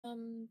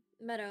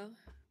Meadow.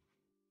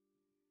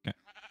 Okay.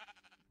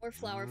 Or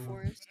flower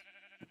forest.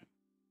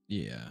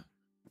 Yeah.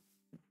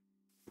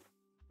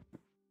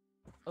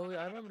 Oh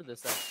yeah, I remember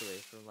this actually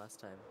from last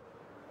time.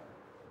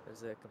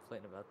 There's a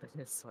complaint about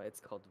this, why it's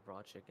called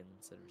raw chicken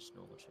instead of just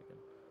normal chicken.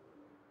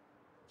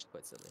 It's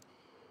quite silly.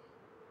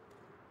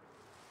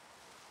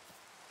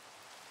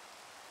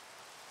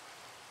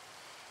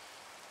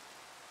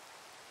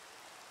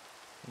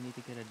 We need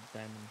to get a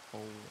diamond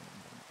hole in the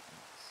mines.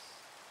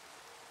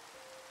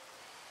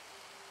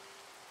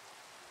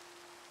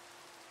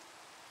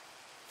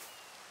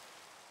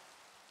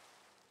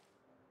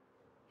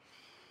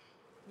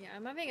 Yeah,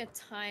 I'm having a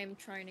time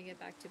trying to get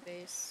back to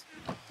base.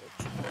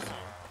 Which also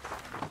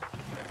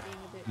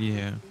being a bit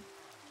Yeah.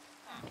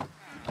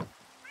 glitchy.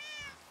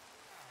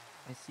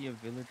 I see a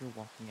villager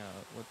walking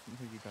out. What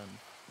have you done?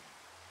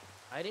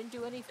 I didn't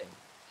do anything.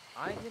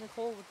 I'm in a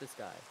coal with this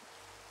guy.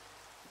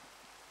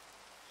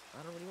 I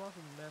don't know what you want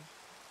from me, man.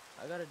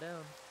 I got it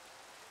down.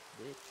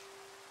 Bitch.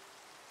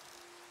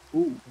 Ooh,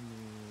 I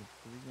need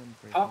 3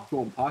 unbreaking. talk to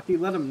him, Pocky.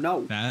 Let him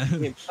know. That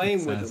You're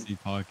playing with him. sassy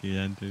Pocky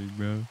entered,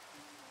 bro. 1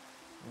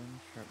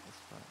 sharpness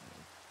 5.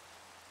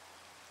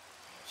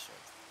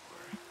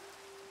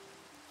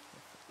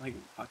 Like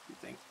Pocky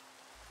thing.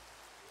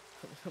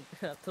 I'm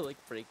gonna have to like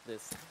break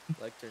this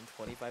lectern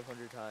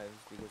 2,500 times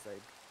because I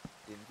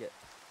didn't get.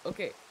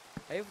 Okay,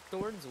 I have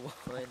thorns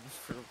 1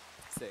 for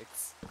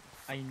 6.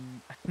 I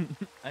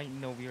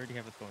know we already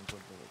have a thorn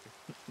sword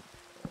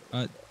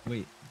villager.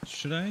 Wait.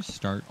 Should I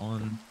start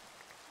on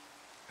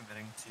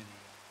committing to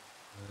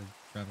the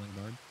traveling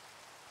bard?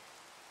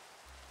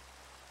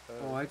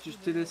 Oh, I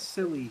just did a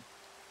silly.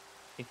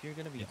 If you're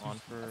gonna be Yes, on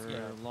for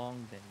yeah.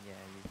 long, then yeah,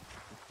 you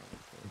probably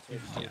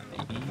could. Yeah,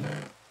 maybe.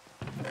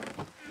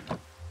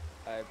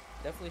 I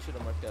definitely should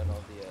have marked down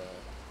all the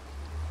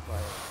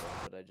violence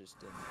stuff, but I just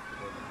didn't.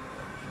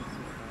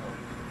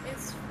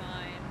 It's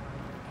fine.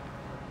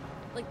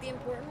 Like, the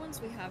important ones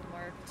we have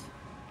marked.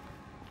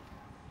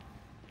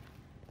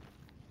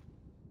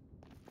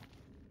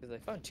 Because I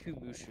found 2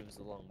 mushrooms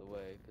along the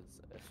way,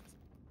 because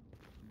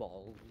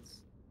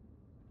balls.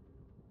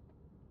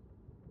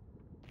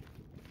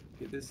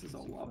 Okay, this is a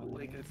lava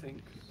lake, I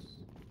think.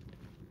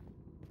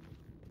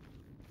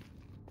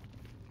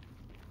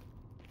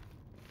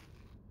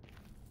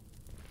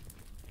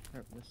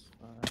 Sharpness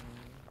 5.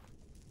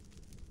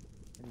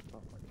 I need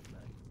 12 more than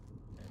that.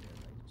 And then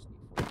I just need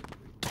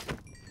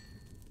 43.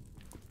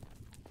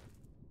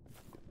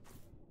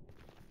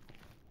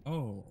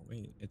 Oh,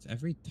 wait. It's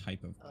every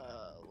type of.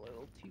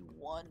 Loyalty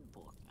 1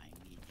 book. I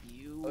need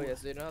you. Oh yeah,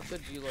 so you don't have to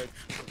do like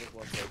specific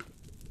ones like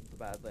the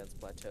Badlands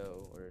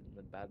Plateau or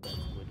the Badlands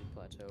Wooded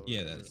Plateau. Or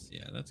Yeah, whatever.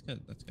 that's good.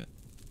 That's good.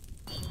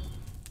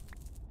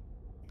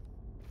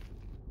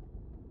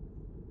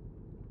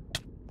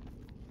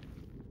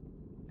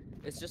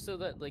 It's just so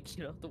that like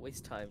you don't have to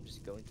waste time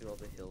just going through all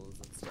the hills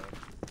and stuff.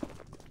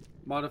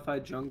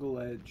 Modified jungle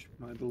edge,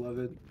 my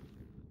beloved.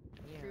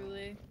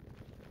 Truly.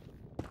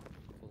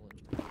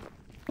 I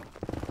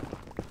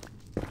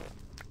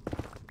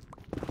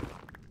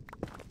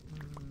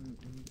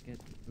need to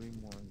get 3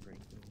 more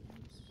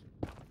unbreakings.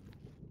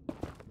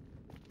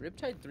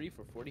 Riptide 3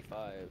 for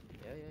 45.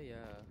 Yeah.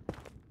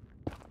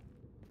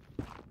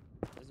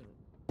 Doesn't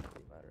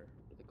really matter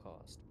for the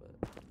cost, but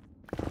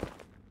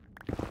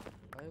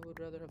I would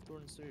rather have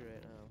Thorns 3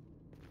 right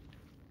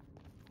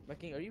now.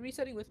 Macking, are you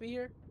resetting with me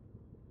here?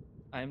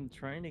 I'm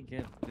trying to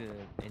get the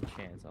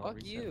enchants. I'll Fuck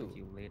reset you. with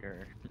you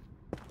later.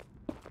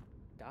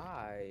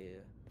 Die.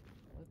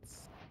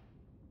 Let's.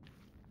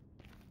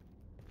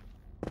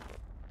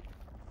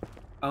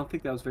 I don't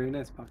think that was very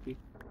nice, Pocky.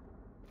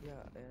 Yeah,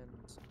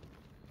 and.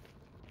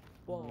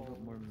 A little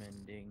bit more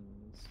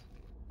mendings.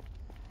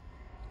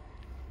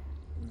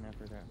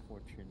 Never that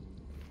fortune.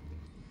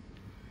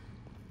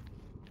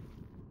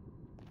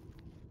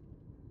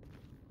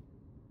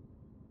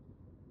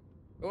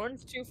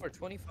 Orange 2 for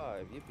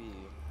 25.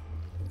 Yippee.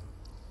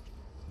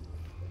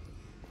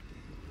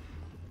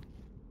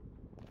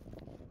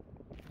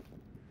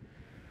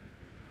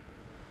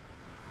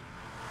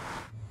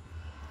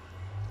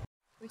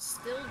 We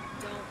still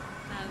don't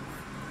have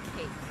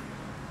cake.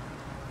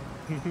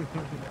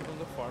 From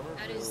the farmer?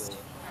 That is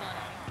Really?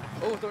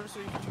 funny. Oh, Thorns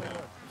 3 for 21.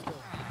 Let's go.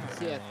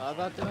 See, I thought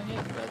about doing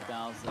it, but then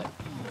I was like,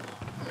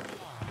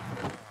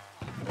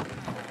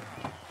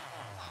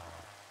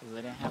 because I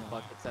didn't have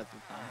buckets at the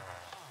time.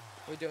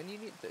 Wait, don't you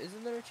need?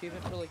 Isn't there an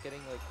achievement for like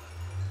getting like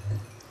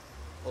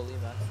fully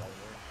maxed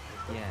armor?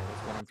 Yeah,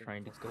 that's what I'm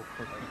trying to go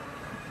for.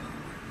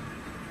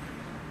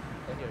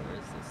 Oh, here, where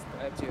is this?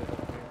 I have 2 of them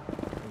here.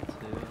 Me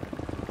too.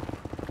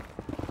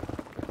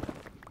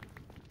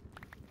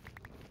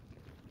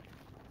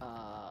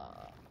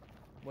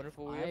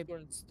 Wonderful. We have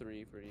Thorns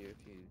 3 for you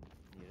if you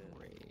need it.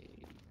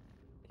 Great.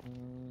 Let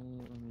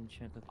me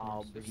enchant the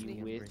I'll thorns be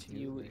and with break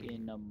you away.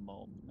 in a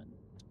moment.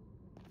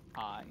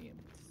 I am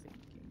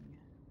thinking.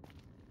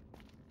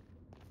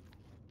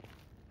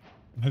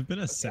 I've been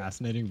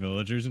assassinating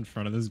villagers in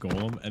front of this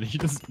golem, and he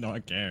does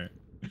not care.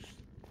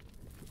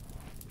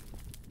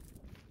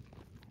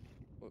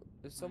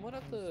 Is someone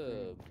at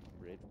the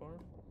raid farm?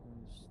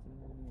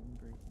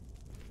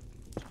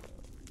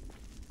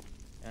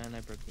 And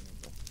I broke the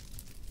anvil.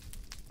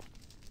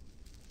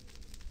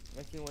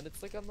 Mikey, when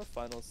it's like on the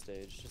final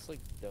stage, just like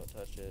don't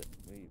touch it.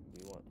 We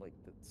want like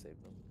to save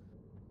them.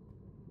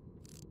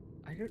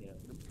 I don't. Yeah.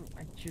 Bro,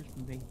 I just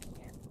made the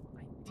anvil.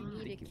 I You didn't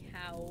need think a it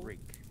cow. would break.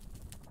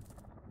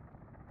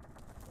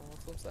 Well,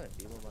 that's what I'm saying.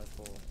 People might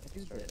fall. I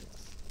do this.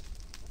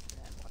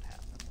 And what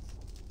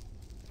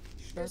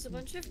happens? There's a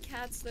bunch of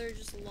cats that are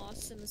just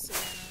lost in the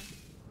savannah.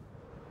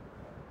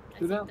 I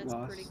They're think not that's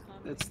lost. pretty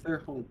common. That's their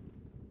home.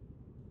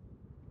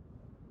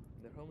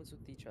 Their home is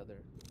with each other.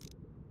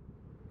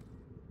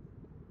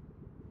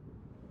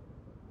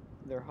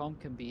 Their home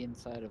can be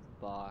inside of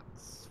a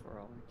box for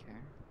all I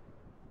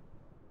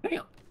care.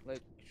 Damn.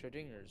 Like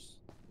Schrodinger's,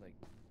 like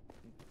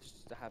it just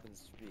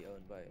happens to be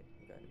owned by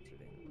a guy named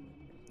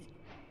Schrodinger.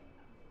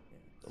 Yeah.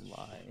 The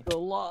lie. The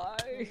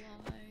lie.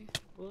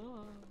 Why?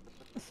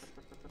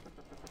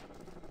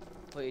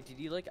 Wait, did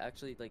you like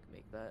actually like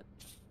make that?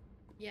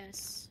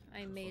 Yes,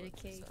 I made a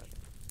That's cake. sad.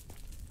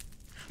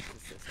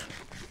 That's so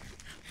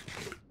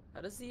sad.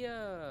 How does the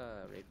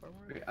raid farm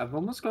work? Wait, I've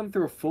almost gone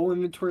through a full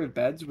inventory of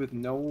beds with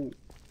no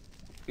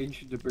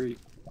ancient debris.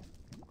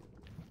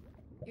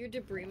 You're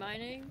debris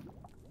mining?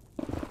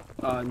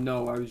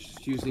 No, I was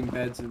just using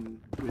beds and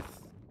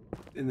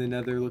in the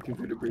nether looking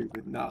for debris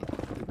with not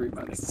debris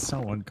mining.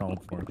 So uncalled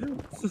for.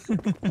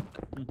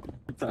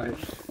 Sorry.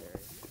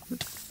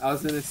 I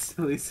was in a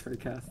silly,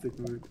 sarcastic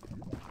mood.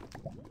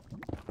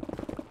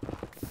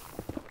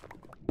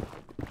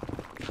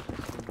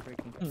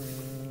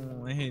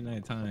 I hate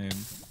nighttime.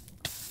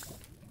 It's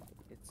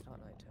not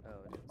night. Oh,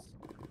 it is.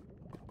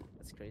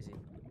 That's crazy.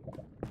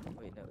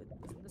 Wait, no,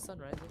 isn't the sun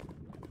rising?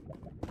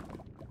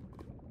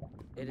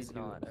 It is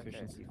not. Okay.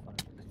 Efficiency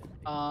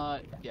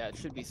 5. Yeah, it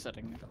should be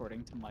setting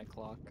according to my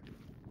clock.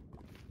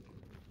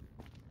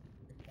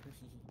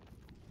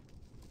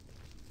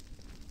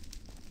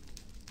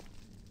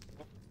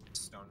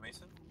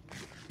 Stonemason?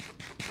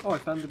 Oh, I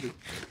found the.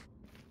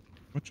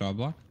 What job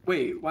block?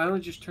 Wait, why don't I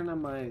just turn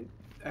on my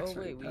Oh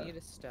X-ray wait, we tab? need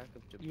a stack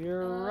of debris.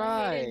 You're Hayden,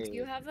 right. do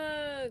you have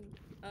a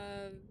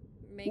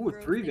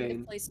mangrove 3 thing vein.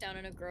 to place down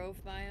in a grove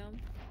biome?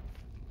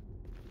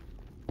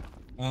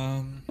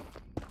 Nice.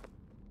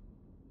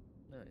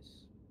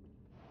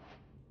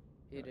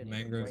 He didn't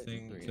Mangrove even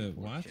thing wait. to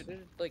what? Should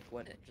it like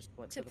just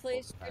went To the full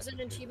place, stack there's of an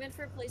debris. achievement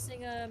for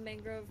placing a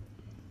mangrove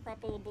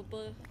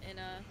propelable in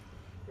a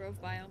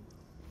grove biome.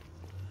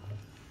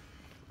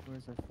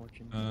 Where's our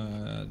fortune?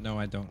 No,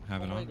 I don't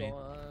have Oh it my on me.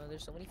 god,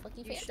 there's so many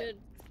fucking You Phantom. should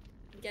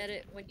get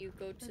it when you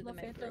go to the love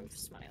mangrove phantoms.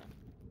 smile.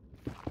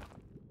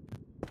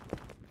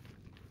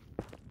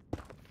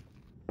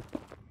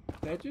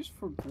 Did I just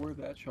forgot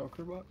that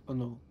chakra bot? Oh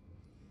no.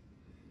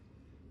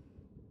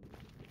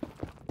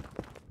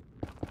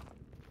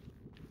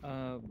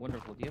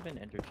 Wonderful. Do you have an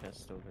ender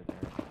chest over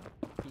there?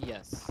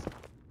 Yes.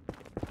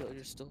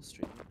 You're still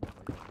streaming. Oh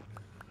my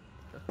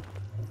god.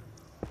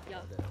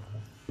 Yeah.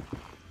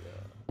 Yeah.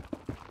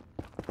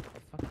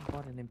 I fucking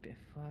bought an imp.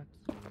 Fuck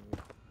you.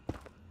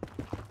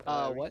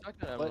 We What?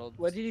 talked about What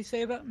emeralds. did you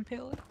say about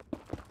impaling?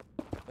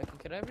 Like,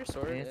 can I have your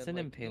sword? It's and,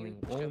 an like, can you impaling.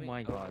 show Oh me-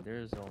 my god,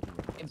 there's all the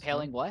emeralds.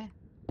 Impaling what?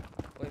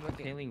 Wait,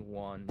 Mikey, Impaling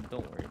 1.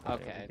 Don't worry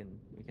about Okay. it.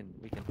 We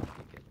can help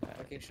you get that.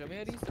 Mikey, It's show me pretty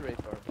how to use the raid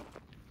farm.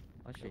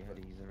 I'll show you how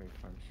to use the raid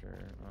farm, sure.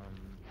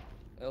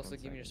 Also, One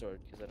give me your second. sword,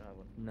 because I don't have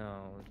one.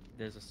 No,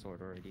 there's a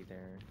sword already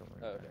there. Don't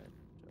worry Oh, about okay.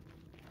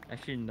 it.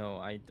 Actually, no,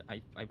 I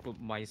put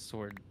my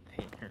sword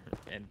there,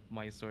 and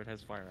my sword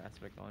has fire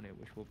aspect on it,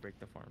 which will break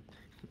the farm.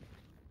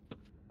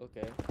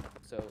 Okay,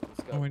 so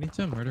let's go. Oh, I need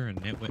to murder a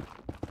nitwit.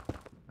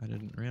 I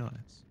didn't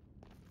realize.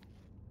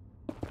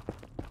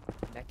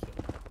 Mikey,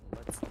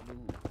 let's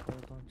move.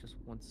 Hold on just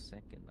 1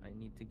 second. I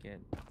need to get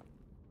a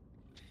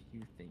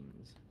few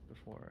things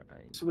before I...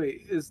 So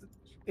wait, is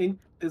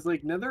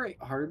like netherite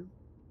hard?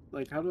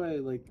 Like, how do I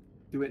like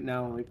do it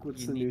now? Like,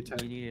 what's you the need, new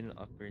tech? You need an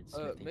upgrade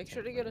smithing Make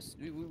sure to tech, get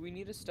buddy. us. We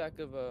need a stack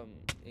of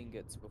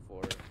ingots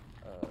before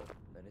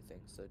anything.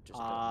 So just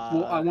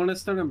Well, I want to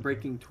start on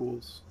breaking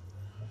tools,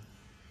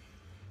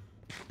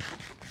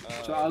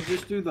 so I'll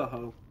just do the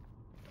hoe,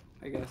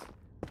 I guess.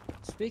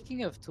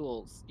 Speaking of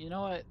tools, you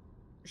know what?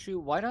 Shoot,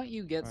 why don't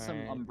you get some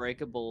Alright,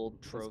 unbreakable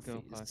Let's go,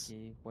 trophies?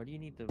 Hockey. Why do you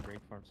need the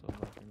raid farm so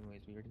much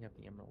anyways? We already have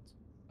the emeralds.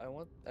 I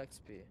want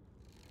XP.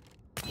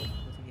 Go to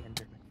the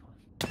enderman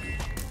farm.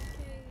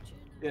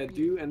 Yeah,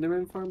 do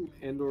Enderman farm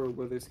and or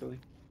Wither Skelly.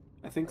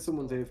 I think Let's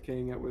someone's go.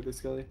 AFKing at Wither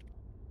Skelly.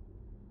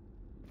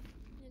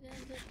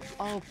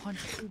 Oh, Punch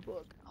 2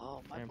 book.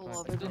 Oh, my Alright, Punch, I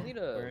beloved. still need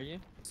a Where are you?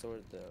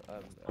 sword though.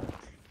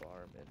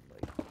 Farm in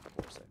like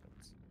 4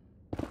 seconds.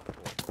 4,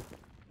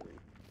 3, 2,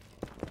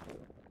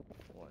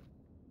 1.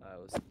 I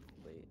was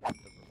late. Never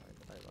mind.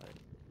 I lied.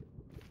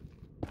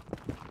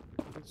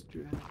 Let's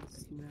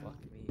dress now. Fuck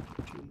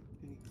me.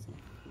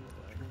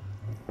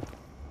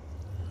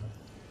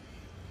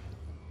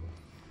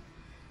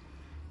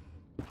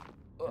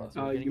 So we're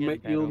gonna you get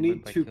might- bad you'll omen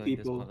need by 2 killing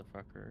people. This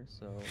motherfucker,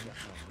 so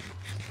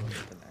just go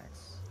with an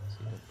axe,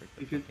 so you don't break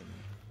the You could- fucking...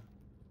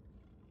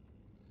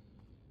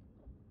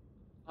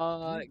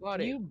 got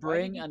Can it. you Why did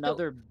bring you kill-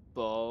 another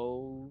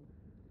bow?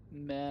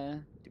 Meh.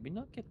 Did we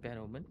not get bad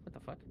omen? What the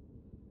fuck?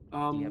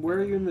 Yeah, Where are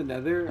bad you in omen. the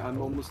nether?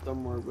 I'm almost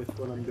done more with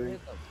what I'm doing.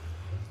 Rhythm.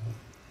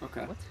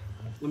 Okay. What?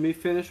 Let me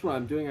finish what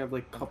I'm doing. I have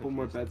like a I'm couple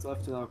more confused. beds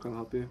left and I'll come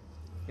help you. You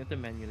have to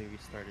manually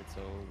restart it.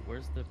 So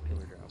where's the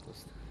pillager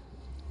outpost?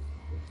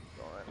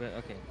 But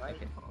okay.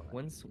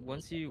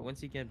 Once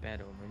you get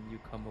bad omen, you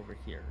come over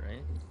here,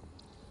 right?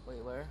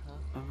 Wait, where? Huh?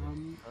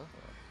 Huh?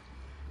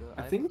 Good.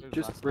 I I think played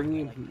just last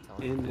bringing night, I him can tell.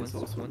 in is Once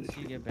also an once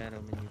you issue. get bad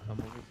omen, you come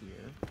over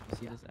here. You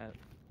see Yeah. this at.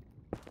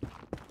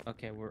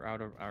 Okay, we're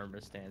out of armor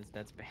stands.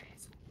 That's bad.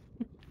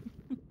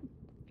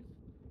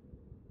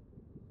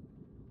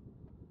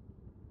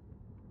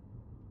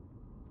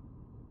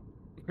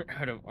 We're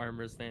out of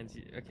armor stands.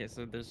 Okay,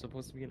 so there's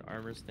supposed to be an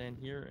armor stand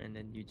here, and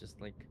then you just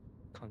like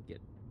cunk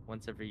it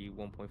once every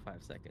 1.5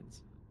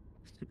 seconds.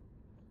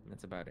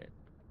 That's about it.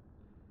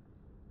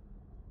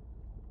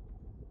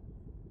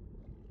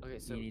 Okay,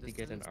 so You need to this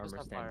get an isn't supposed armor to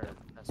have stand fire done.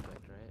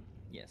 aspect, right?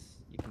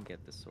 Yes, you can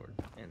get the sword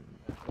and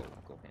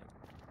go ham.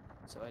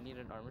 So I need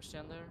an armor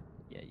stand there?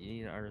 Yeah, you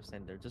need an armor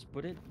stand there. Just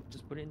put it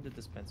in the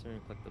dispenser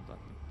and click the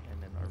button,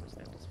 and then armor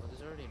stand will Well, spawn.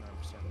 there's already an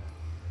armor stand there.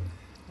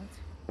 What?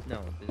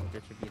 No,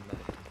 there should be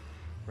another one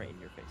right in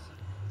your face.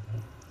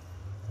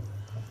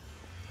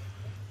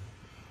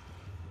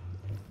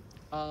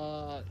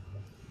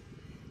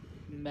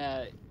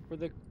 Matt, for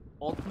the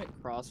ultimate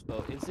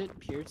crossbow, is it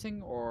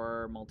piercing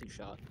or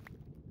multi-shot?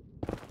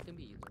 It can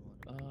be either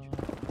one.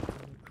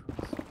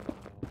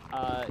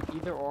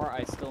 Either or,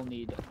 I still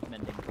need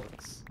mending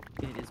books.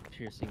 It is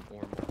piercing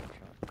or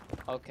multi-shot.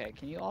 Okay,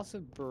 can you also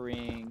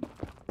bring,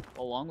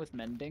 along with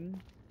mending,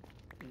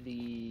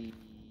 the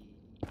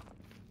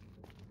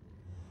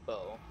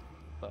bow?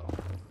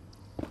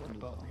 What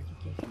bow? I already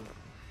gave you.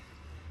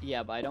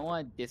 Yeah, but I don't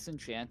want to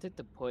disenchant it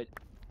to put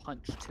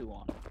punch 2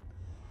 on it.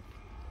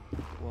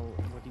 Well,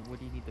 what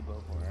do you need the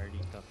bow for? I already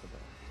got the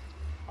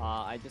bow.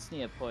 I just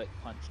need to put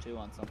punch 2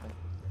 on something.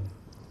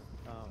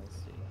 Oh, I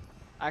see.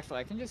 Actually,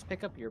 I can just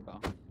pick up your bow.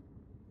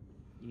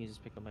 You can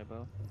just pick up my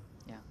bow?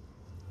 Yeah.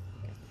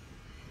 Okay.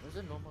 Where's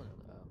the normal?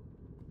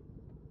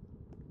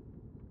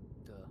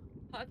 Duh.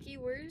 Hockey,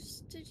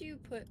 where's did you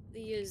put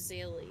the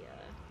azalea?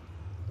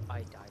 I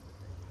died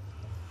with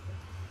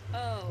it.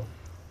 Oh,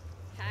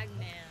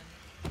 Hagman.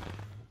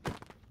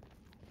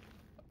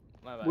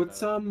 My bad. What's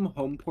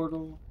home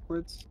portal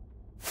words?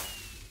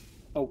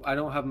 Oh, I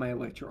don't have my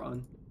Electro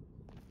on.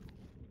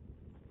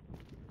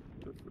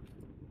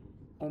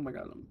 Oh my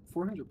god, I'm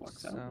 400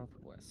 blocks out.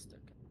 Southwest.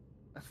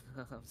 Okay.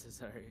 I'm so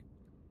sorry.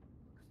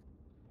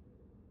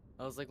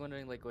 I was like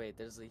wondering, like, wait,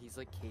 he's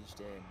like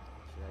caged in.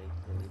 Should I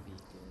really be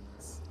doing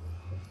this?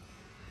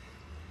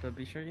 But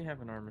be sure you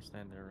have an armor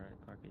stand there,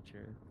 right? Pocket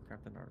chair.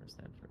 Craft an armor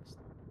stand first.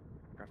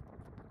 Craft one.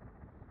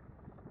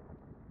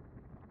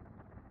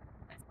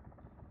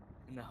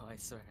 No, I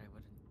swear I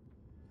wouldn't.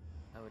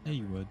 I would Yeah,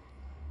 never. you would.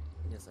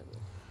 Yes, I would.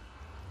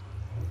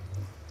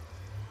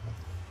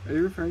 Are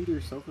you referring to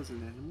yourself as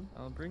an animal?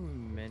 I'll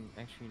bring men.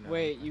 Actually, no.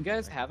 Wait, I you can-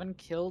 guys I- haven't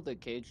killed a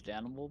caged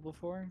animal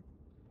before?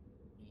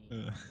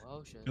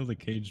 Oh shit. Killed a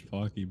caged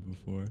Pocky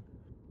before.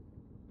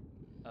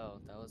 Oh,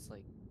 that was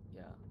like,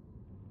 yeah,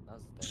 that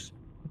was the thing.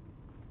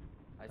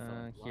 I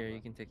fell into Here, lava.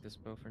 you can take this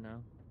bow for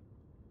now.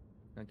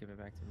 Now give it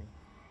back to me.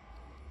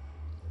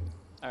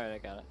 Alright, I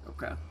got it.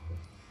 Okay.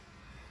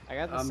 I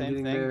got the I'm same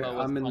getting thing, there. but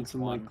with I'm in punch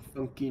some 1. like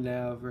funky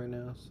nav right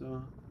now,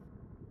 so.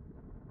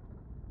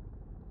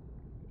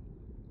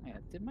 Yeah,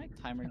 did my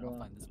timer go I'll off?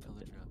 find this No, it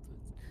pillager didn't. output.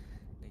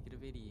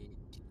 -88.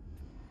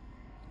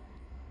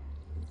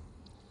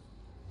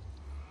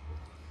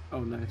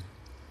 Oh, nice.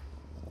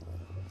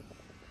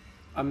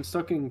 I'm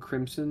stuck in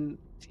Crimson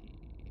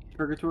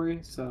Purgatory,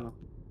 so.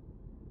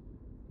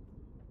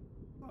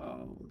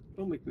 Oh,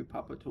 don't make me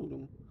pop a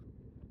totem.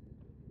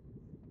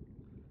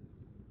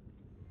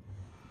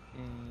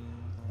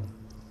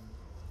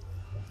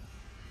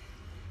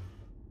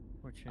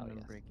 Fortune, Oh, I'm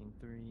yes. breaking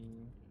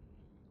 3.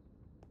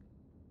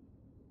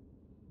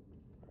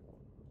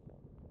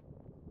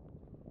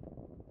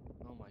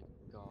 Oh my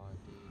god,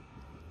 dude.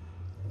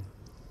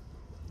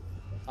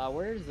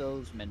 Where's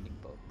those mending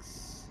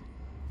books?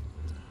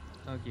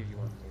 I'll give you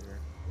one later.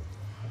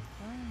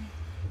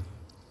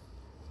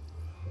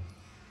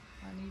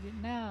 I need it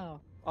now.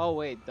 Oh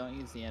wait, don't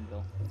use the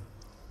anvil.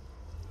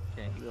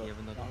 Okay, you You'll- have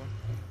another oh. one?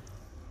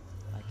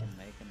 I can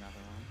make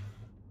another one.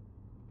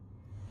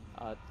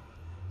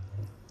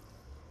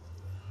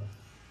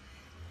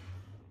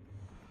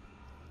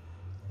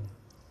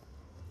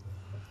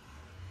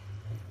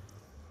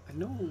 I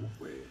know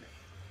where.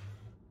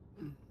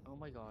 Oh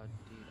my god,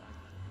 dude. I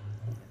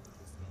can't do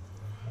this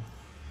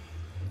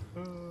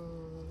again.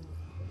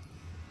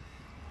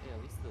 Yeah,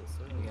 at least the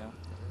sword. There we go.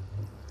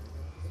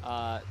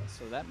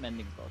 So that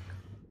mending book.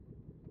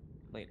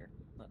 Later.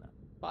 No.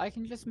 But I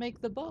can just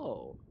make the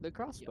bow, the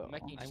crossbow. Yeah,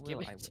 Mackie, I just will,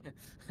 give I it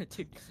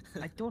to dude.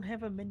 I don't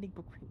have a mending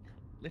book right now.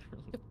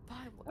 Literally.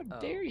 Buy one. How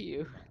dare you?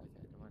 Yeah,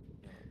 okay, never mind.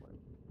 Yeah, whatever.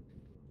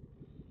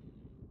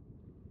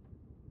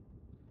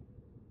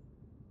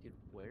 Dude,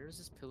 where is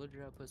this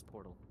pillager outpost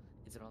portal?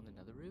 Is it on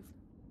another roof?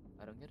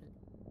 I don't get it.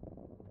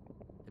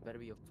 There better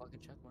be a fucking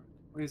check mark.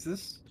 Wait, is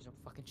this? There's no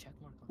fucking check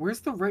mark on Where's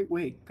the right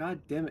way? God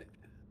damn it.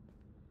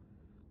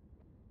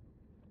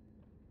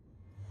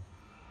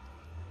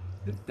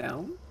 Is it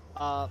down?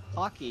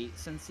 Pocky,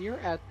 since you're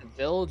at the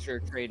villager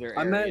trader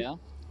I'm at area,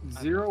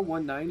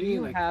 190. do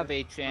you and I have can't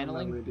a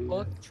channeling ready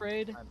book yet.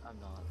 trade? I'm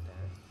not there.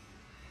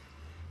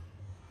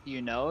 Do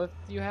you know if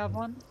you have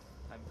one?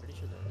 I'm pretty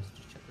sure there is.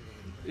 Just check the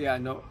village. Yeah,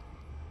 no.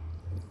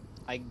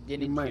 I You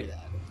didn't hear might.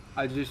 that.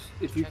 I just,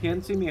 if you check the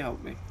can see me, village.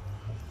 help me.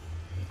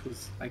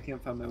 Because I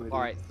can't find my way.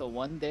 Alright, so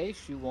one day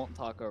she won't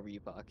talk over you,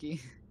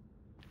 Pocky.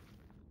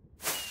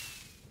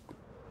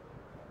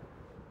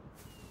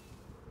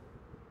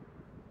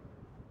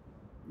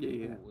 Yeah,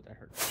 yeah. Ooh, that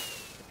hurt.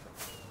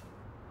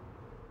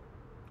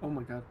 Oh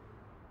my god.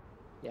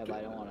 Yeah, but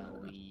I don't want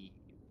to leave.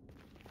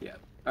 Yeah.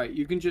 Alright,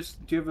 you can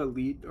just. Do you have a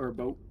lead or a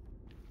boat?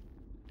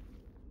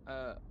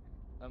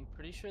 I'm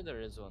pretty sure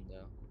there is one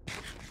though.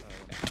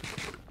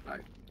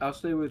 Alright. I'll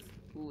stay with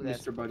Ooh,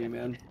 that's Mr. Buddy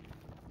Man.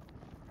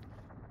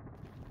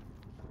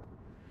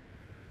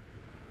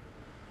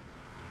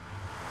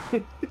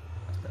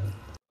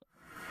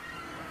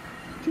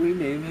 Can we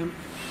name him?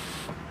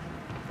 No,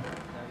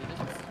 he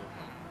doesn't steal.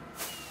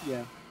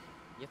 Yeah.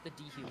 You have to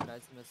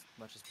dehumanize him as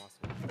much as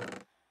possible.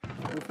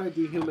 What if I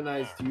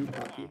dehumanized you,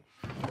 Pocky?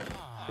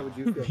 How would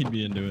you feel? He'd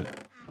be into it.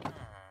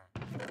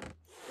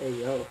 Hey,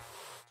 yo.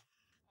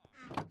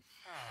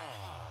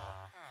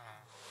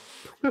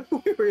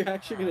 Were you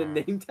actually gonna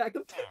name tag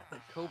him?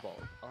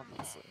 Cobalt,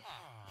 obviously.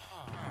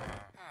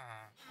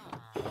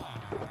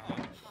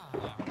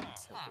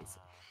 So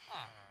basic.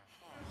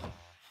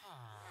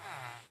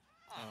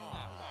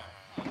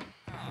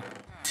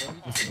 Then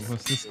you just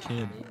What's this stupid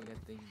kid? naming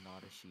a thing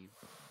not a sheep.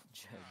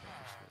 Gem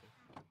membership.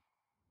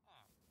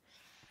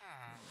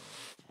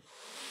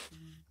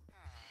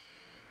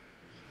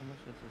 How much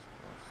does this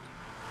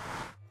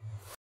cost?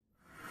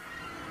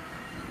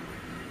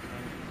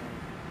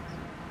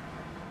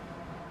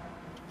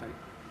 Alright.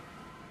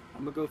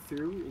 I'm gonna go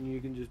through and you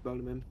can just boat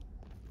him in.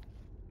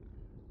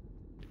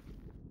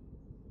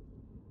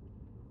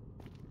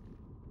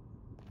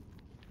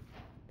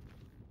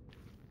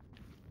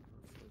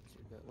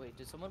 Wait,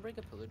 did someone break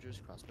a pillager's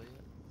crossbow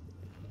yet?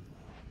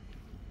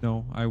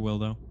 No, I will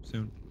though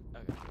soon.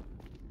 Okay.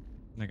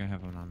 I think I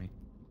have one on me.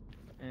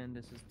 And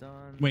this is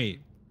done. Wait.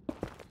 Do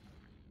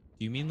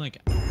you mean like?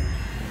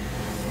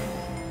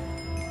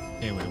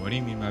 Hey, wait. What do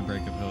you mean by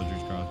break a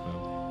pillager's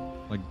crossbow?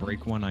 Like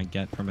break one I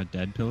get from a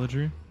dead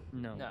pillager?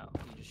 No. No,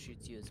 he just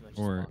shoots you as much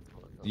Or- as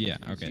possible. with Yeah.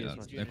 villagers. Okay. use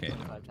That's much okay. No,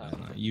 25 no, times.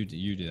 no, you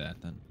do that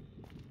then.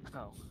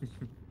 Oh.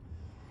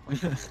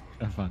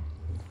 Have fun.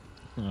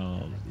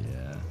 Oh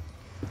yeah.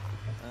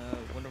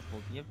 Wonderful.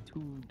 You have 2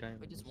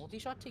 diamonds. Wait, does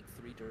multi-shot take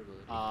 3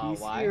 durability? He's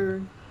Why?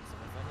 here.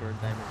 for a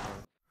diamond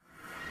shot.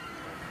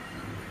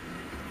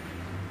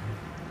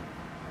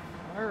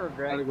 I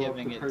regret Gotta go off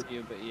giving the it perk. to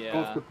you, but Go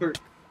off yeah. the perk.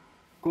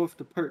 Go off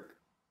the perk.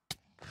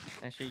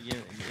 Actually, yeah,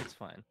 it's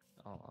fine.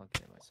 I'll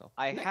get it myself.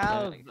 I Next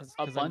have time, 'cause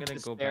a I'm bunch gonna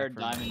of go spare back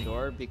for diamond mine.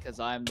 door because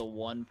I'm the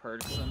one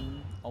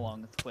person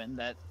along with Quinn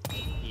that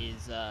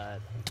is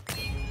that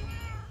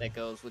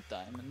goes with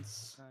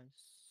diamonds.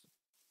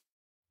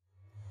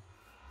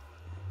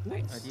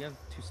 Nice. Do you have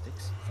 2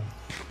 sticks?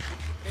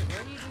 Wait, why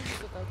are you doing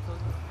this without code?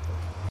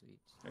 Sweet.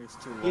 There's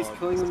 2 He's logs.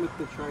 killing him with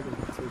the trident,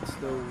 so it's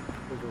no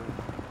over.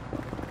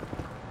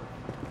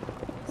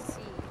 Let's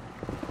see.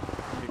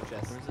 Your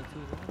chest. Where's the 2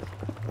 logs?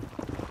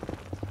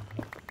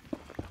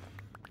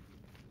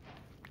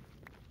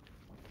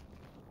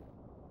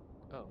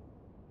 Oh,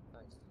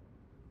 nice.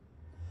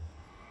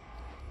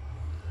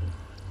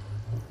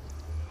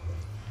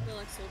 Feel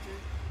like soldier.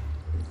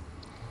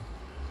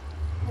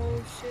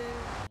 Oh shit.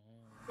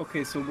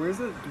 Okay, so where's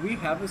the? Do we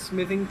have a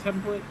smithing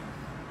template?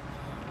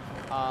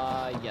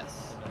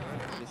 Yes.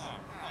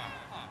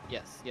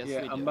 Yes,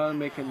 yeah, we I'm do. about to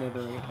make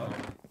another hub.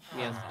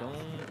 Yes, Don't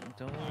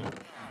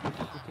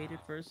duplicate it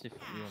first if you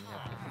only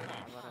have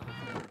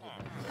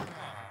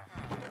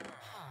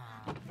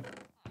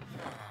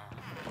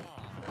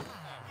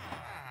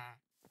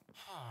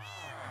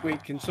 1.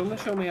 Wait, can someone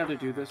show me how to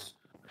do this?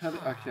 How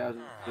to, actually, I'll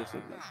just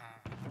do this.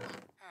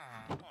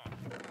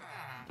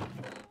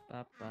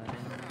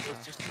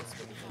 It's just this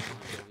game.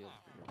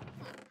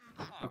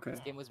 Okay. This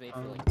game was made for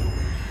like. Okay.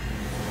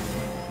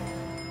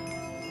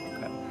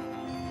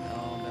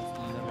 Oh, that's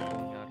never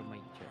going out of my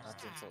Not chest.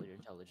 to insult your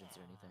intelligence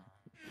or anything.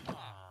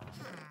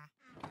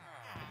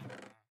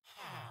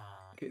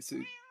 Okay, so.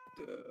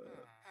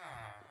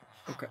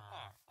 Okay.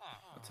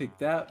 I'll take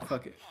that.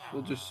 Fuck it.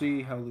 We'll just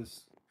see how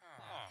this.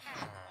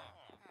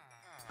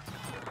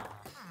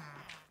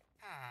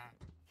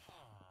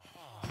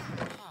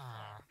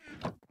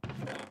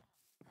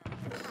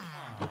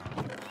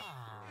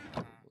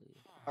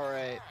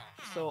 Alright,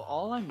 so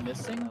all I'm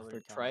missing for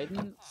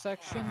Trident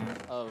section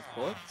of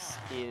books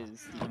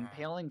is the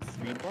Impaling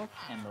 3 book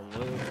and the Loyalty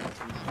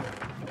 2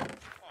 book.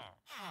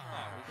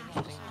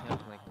 I think you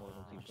have to like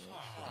normal people.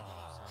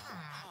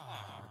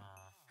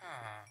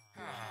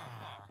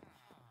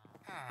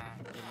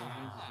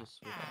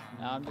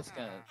 Now I'm just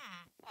gonna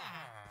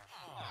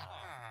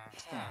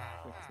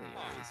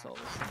Please, all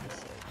this thing is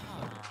so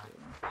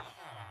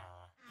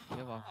You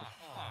have aqua.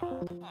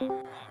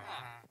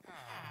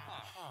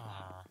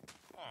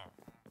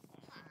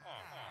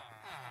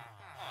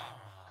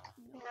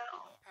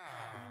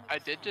 I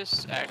did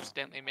just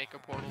accidentally make a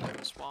portal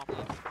to a swamp.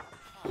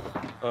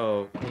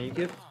 Oh, can you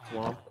give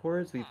swamp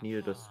cores? We've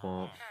needed a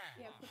swamp.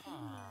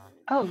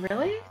 Oh,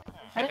 really?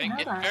 I I didn't think know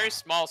it's that. very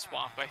small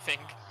swamp. I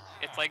think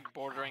it's like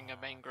bordering a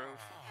mangrove.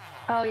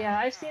 Oh yeah,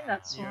 I've seen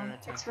that You're swamp. in a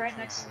It's temperature right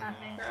next to that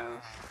gradient.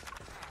 mangrove.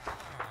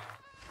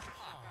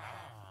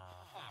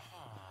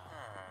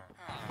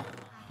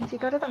 If you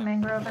go to the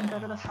mangrove and go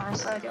to the far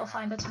side, you'll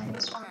find a tiny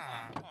swamp.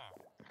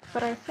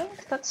 But I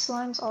think that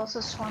slime's also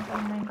swamp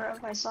and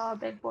mangrove. I saw a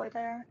big boy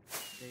there.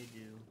 They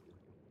do.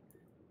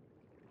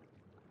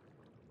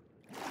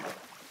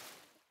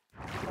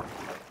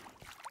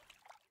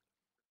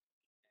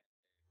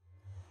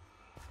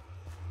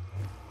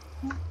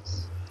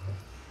 Oops.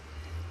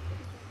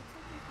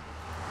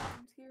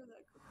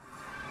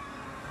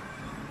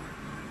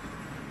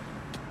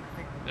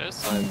 There's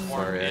some I'm more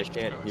sorry, I fish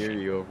can't hear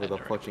ocean you over that the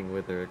direction. fucking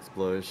wither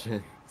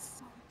explosions.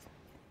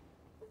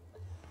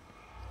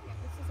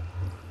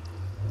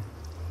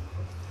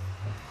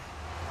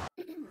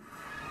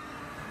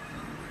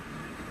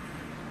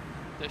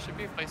 There should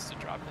be a place to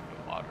drop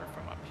into water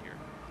from up here.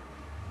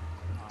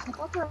 I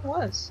thought there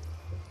was.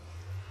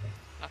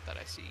 Not that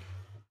I see.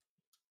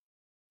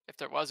 If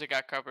there was, it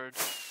got covered.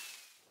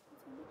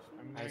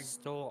 I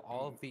stole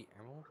all of the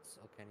emeralds.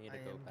 Okay, I need to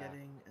go back.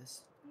 Getting a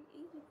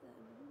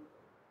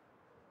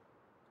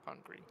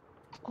Hungry.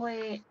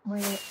 Wait.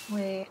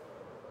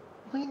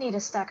 We need a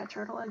stack of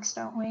turtle eggs,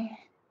 don't we?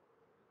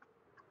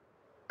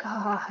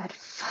 God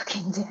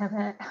fucking damn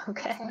it.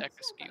 Okay. Deck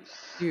dispute.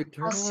 Dude,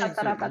 I'll turtle set eggs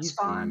that are up at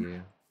spawn.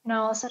 easy.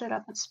 No, I'll set it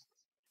up at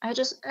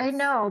I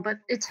know, but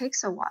it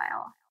takes a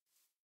while.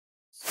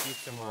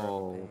 Speak to more of a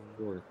Oh, pain.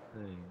 poor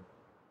thing.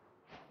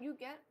 You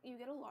get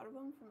a lot of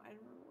them from item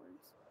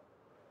rewards.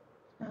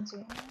 That's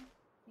it.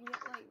 You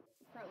get like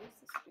for at least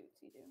the scoots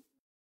you do.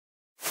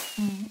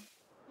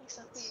 Makes But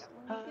sense.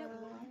 yeah,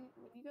 when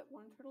you get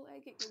one turtle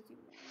egg, it gives you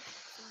more.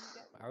 So you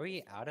get Are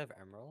we out of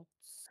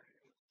emeralds?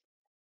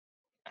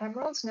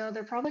 Emeralds? No,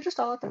 they're probably just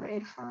all at the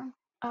raid farm.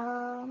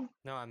 No,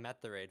 I'm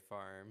at the raid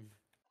farm.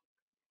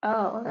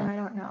 Oh, then I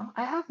don't know.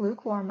 I have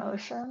lukewarm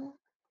ocean.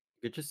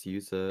 You could just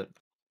use it.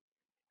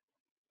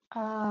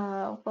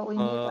 But we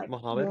need like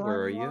Mohammed,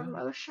 where are you? warm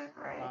ocean,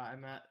 right?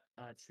 I'm at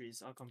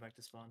trees. I'll come back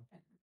to spawn.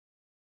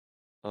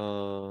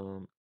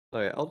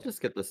 Okay, I'll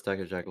just get the stack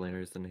of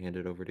jack-o'-lanterns and hand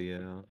it over to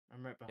you.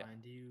 I'm right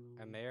behind you.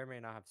 I may or may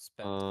not have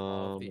spent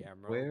all of the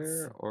emeralds.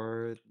 Where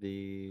are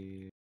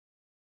the...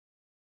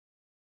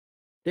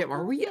 Damn,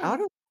 are we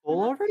out of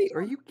coal already?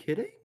 Are you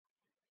kidding?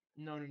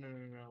 No.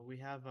 We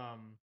have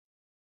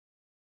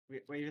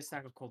we have a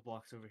stack of cold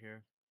blocks over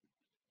here.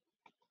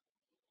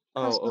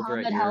 Oh, over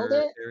at Mohammed held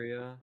your it?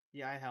 area?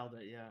 Yeah, I held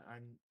it. Yeah,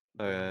 I'm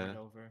Okay. going right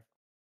over.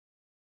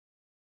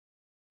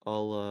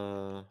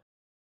 I'll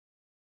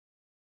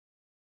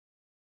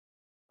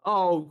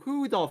Oh,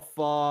 who the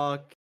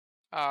fuck?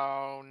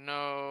 Oh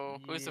no.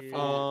 Who's the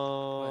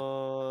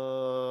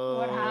fool?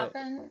 What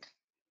happened?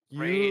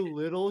 You Raid.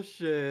 little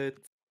shit.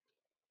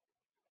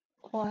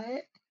 What?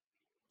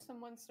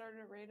 Someone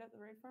started a raid at the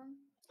raid farm.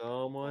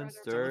 Someone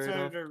Someone started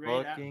started a a raid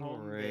at fucking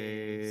home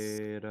base.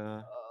 raid.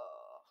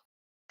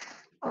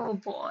 Oh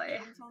boy.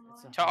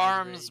 To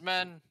arms,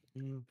 men.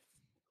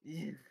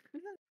 Yeah.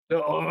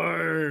 The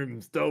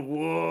arms, the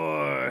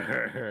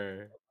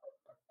war.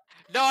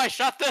 No, I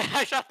shot the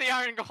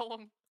iron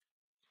golem.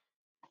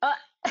 Oh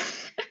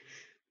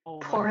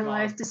my Poor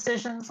life God.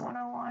 decisions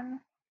 101.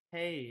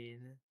 Pain.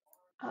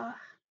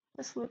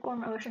 This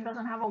lukewarm ocean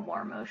doesn't have a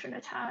warm ocean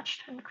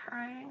attached. I'm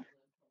crying.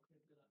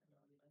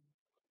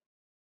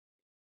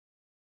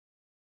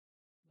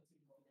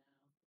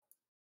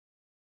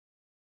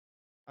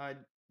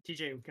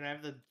 TJ, can I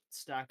have the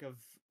stack of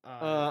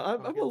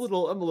I'm a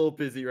little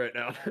busy right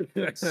now.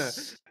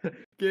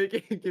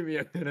 give me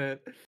a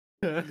minute.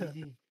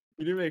 You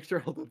need to make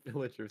sure all the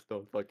villagers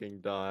don't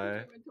fucking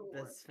die.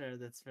 That's fair.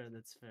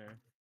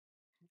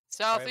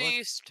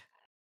 Southeast.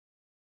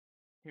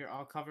 Here,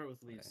 I'll cover it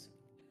with leaves.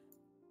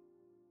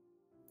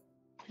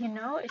 You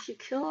know, if you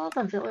kill all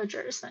the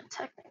villagers, then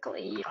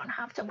technically you don't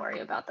have to worry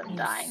about them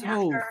dying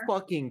So after.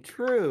 fucking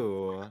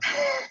true.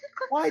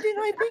 Why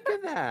didn't I think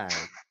of that?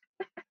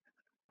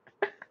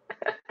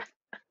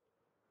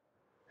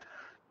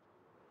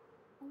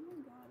 Oh my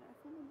god, I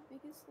found the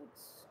biggest like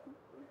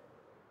scooper.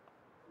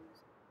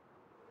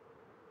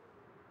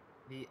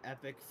 The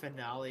epic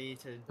finale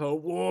to The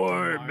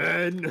war,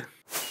 men.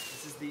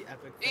 This is the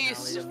epic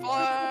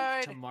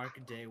finale to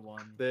mark day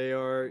one. They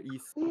are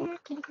east.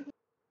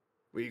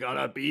 We got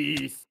a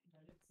beast.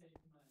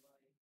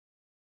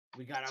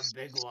 We got a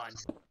big one.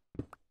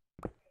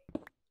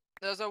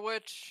 There's a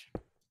witch.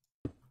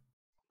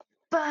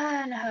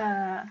 Burn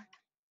her.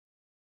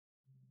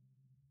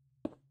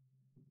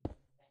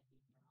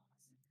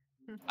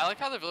 I like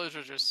how the villagers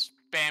are just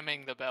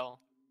spamming the bell.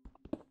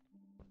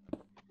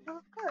 Well,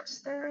 of course,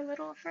 they're a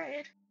little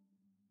afraid.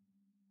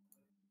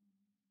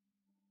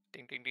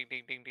 Ding ding ding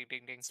ding ding ding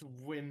ding ding. It's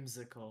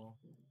whimsical.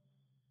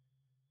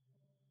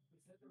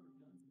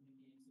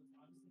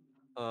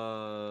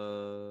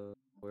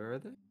 Where are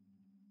they?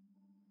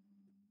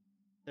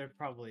 They're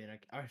probably in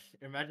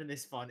a. Imagine they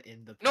spawn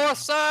in the. North pen.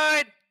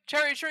 side!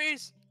 Cherry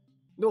trees!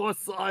 North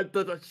side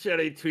to the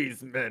cherry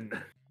trees, men.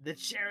 The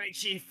cherry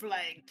tree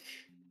flank.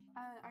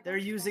 I They're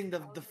got using the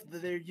spotted.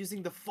 they're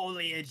using the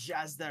foliage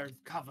as their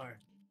cover.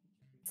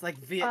 It's like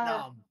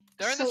Vietnam.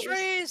 They're in the So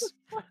trees! is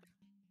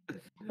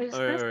Alright, this a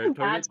alright. bad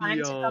Target time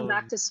the to come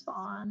back to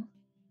spawn?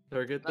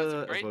 target That's a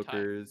the great time.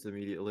 evokers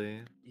immediately.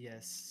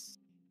 Yes.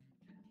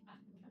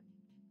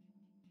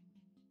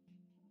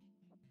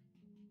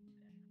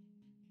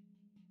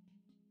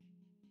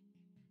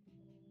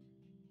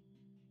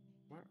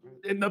 Where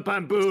are In the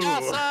bamboo.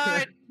 South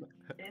side!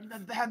 in the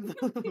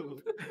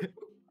bamboo.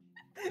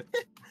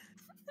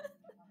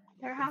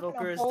 They're having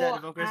Evoker a is whole dead.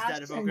 Evoker is ass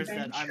dead. Evoker is dead.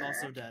 I'm adventure.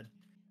 also dead.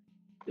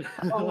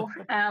 Oh,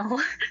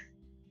 L.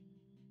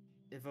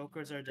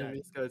 Evokers are dead.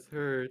 These guys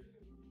hurt.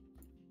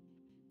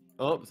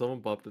 Oh,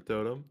 someone popped a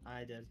totem.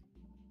 I did.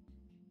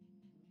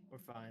 We're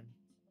fine.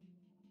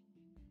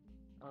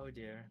 Oh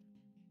dear.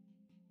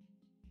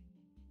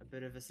 A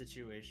bit of a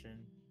situation.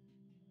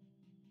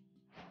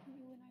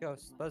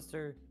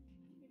 Ghostbuster.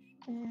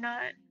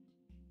 Nut.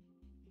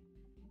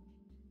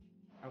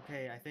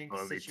 Okay, I think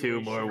Only 2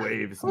 more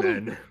waves, Kitty.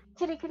 men.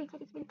 Kitty, kitty,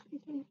 kitty, kitty, kitty,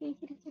 kitty, kitty,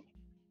 kitty, kitty.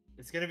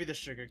 It's gonna be the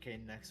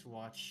sugarcane next.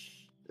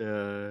 Watch.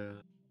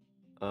 Not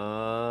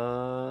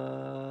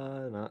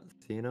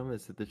seeing them.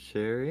 Is it the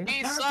cherry? The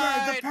East purper,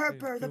 side! the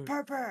purper, the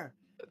purper.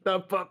 The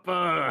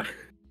papa.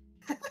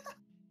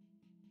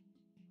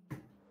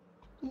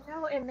 You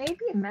know, it may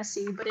be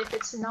messy, but if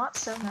it's not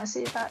so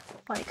messy that,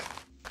 like,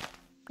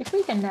 if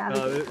we can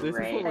navigate this is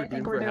right, what we're I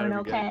think doing we're for how doing do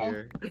we get okay.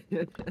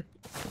 here. I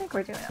think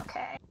we're doing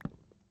okay.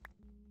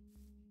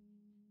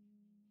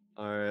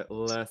 Alright,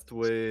 last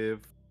wave.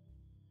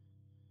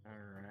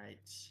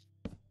 Alright.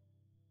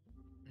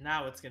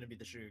 Now it's gonna be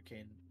the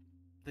sugarcane.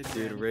 The Dude,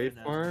 granny raid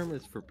finesse. farm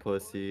is for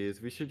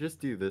pussies. We should just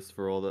do this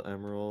for all the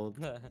emeralds.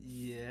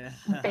 Yeah.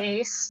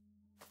 Base.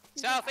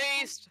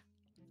 Southeast!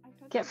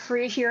 Get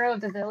free hero of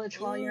the village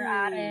while you're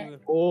at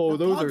it. Oh,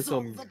 The those are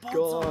puzzle, some the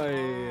puzzle.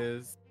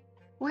 guys.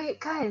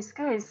 Wait, guys,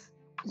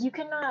 you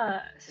can,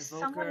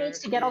 someone needs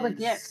to Evoker get all the is-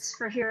 gifts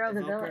for hero of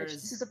the Evoker village.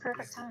 is- This is a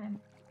perfect time.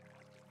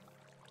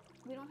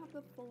 We don't have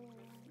the full,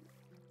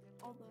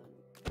 all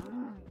the, do we?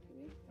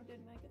 Or did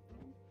I get them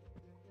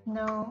all?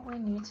 No, we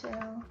need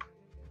to.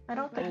 I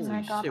don't think Holy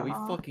I got shit, them we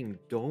all. fucking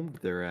domed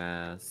their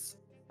ass.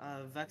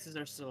 Vexes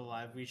are still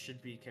alive. We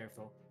should be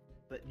careful.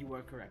 But you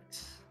are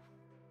correct.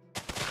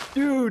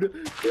 Dude,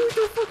 they're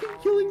fucking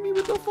killing me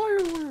with the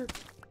firework.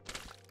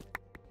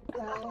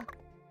 Well.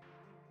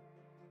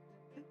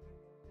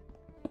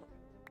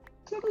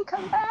 Kitty,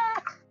 come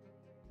back!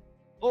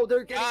 Oh,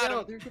 they're getting Got 'em.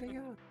 out. They're getting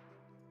out.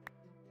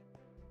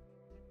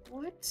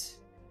 What?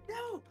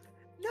 No!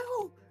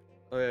 No!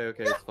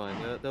 Okay, it's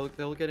fine.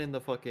 They'll get in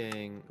the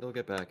fucking. They'll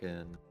get back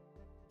in.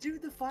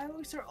 Dude, the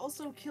fireworks are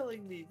also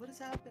killing me. What is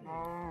happening?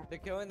 They're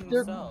killing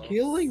They're themselves.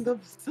 killing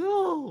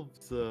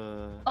themselves.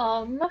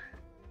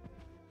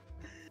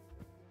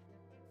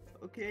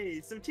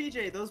 Okay, so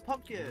TJ, those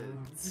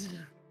pumpkins.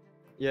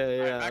 Yeah,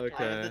 I have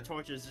okay. the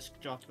torches. Just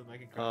drop them. I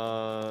can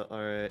craft them.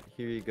 Alright,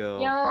 here we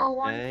go. Yo,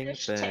 one Bang,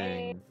 fish bang.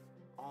 tank.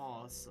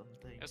 Awesome.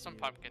 Thank There's some you.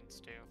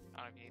 pumpkins too.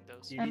 I don't know if you need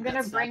those. Do you I'm need that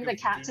gonna stack bring the of-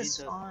 do cat you to need the-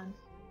 spawn.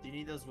 Do you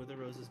need those wither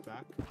roses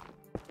back?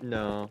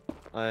 No,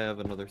 I have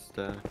another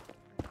stack.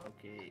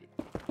 Okay.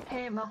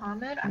 Hey,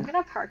 Mohammed, I'm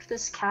gonna park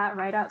this cat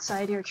right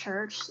outside your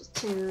church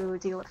to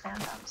deal with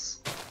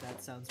phantoms.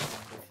 That sounds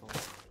wonderful.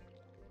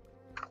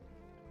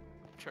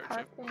 Church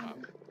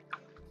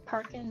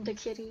Parking the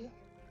kitty.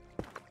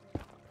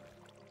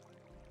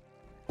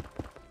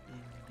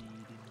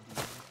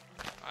 Indeed.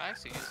 I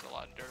actually used a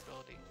lot of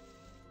durability.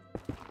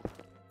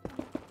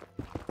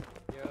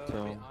 Yo,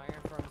 So- the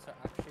iron farms are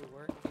actually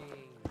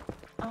working.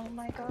 Oh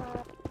my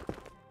god.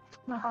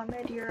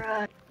 Mohammed,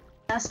 your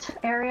nest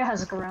area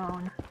has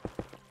grown.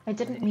 I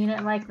didn't mean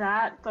it like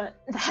that,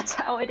 but that's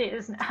how it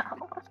is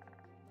now.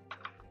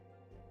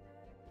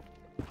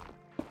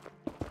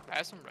 I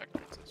have some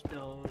records as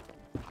well.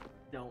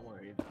 Don't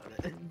worry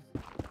about it.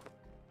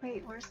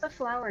 Wait, where's the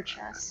flower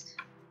chest?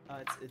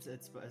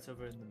 It's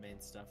over in the main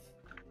stuff.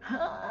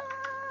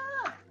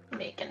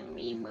 Making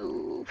me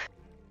move.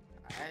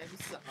 I'm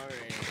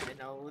sorry. I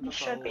know the You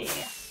should be.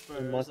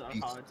 It must are be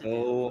hard to so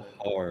deal with.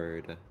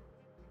 hard.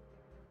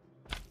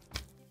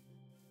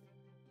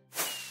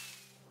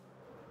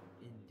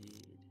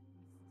 Indeed.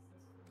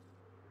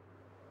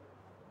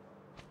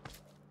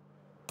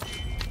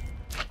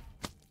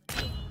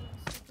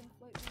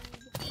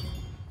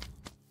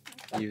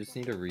 You just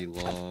need to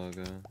relog.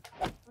 Reload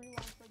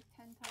like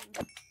 10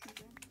 times.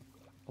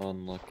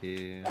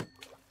 Unlucky.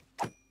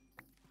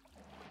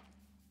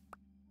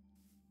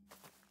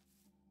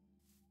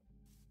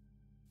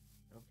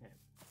 Okay.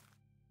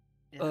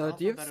 In Do you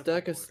have alphabetical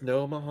stack of order.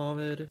 snow,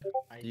 Mohammed?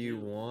 I Do you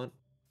do. want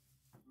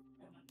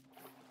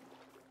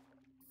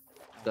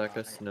stack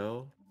of I-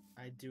 snow?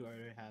 I do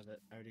already have it.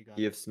 I already got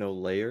Do you it. have snow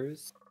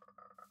layers?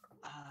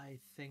 I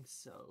think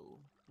so.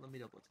 Let me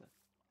double check.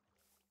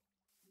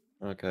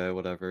 Okay,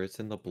 whatever. It's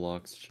in the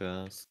blocks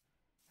chest.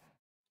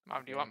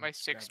 Mom, do you Yeah, want my grab it,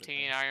 16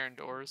 thanks. iron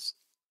doors?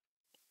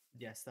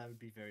 Yes, that would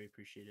be very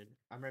appreciated.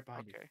 I'm right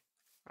behind Okay.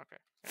 Okay.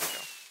 There you go.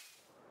 you.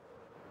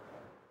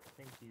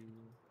 Thank you.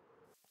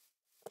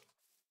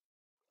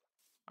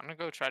 I'm gonna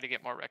go try to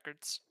get more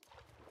records.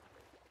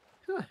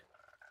 Alright,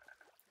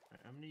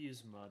 I'm gonna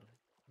use mud.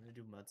 I'm gonna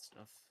do mud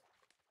stuff.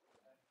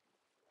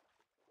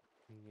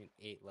 You need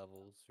 8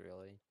 levels,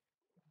 really.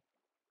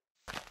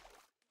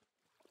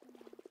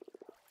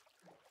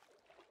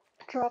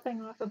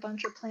 Dropping off a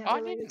bunch of Oh, I need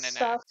plant-related an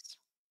stuff. axe.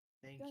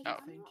 Thank Guys, you, Oh.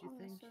 I'm thank not you, on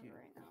the thank server you.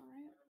 right now,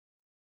 right?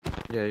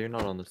 Yeah, you're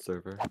not on the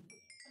server. I'm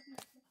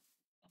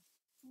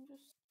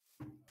just.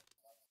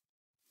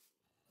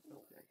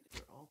 Okay,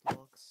 for all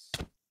blocks.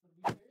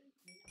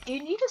 Do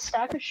you need a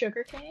stack of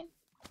sugarcane?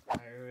 I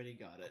already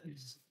got it.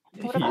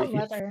 What about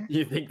leather?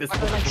 You think this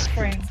Or like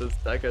string? is a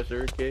stack of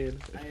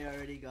sugarcane? I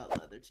already got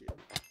leather too.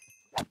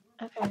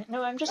 Okay,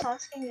 no, I'm just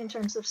asking in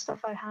terms of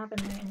stuff I have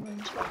in my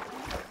inventory.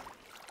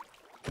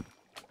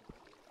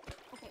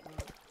 Okay,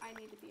 I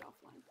need to be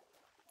offline.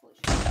 Holy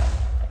shit. I'm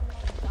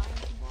dying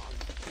to log.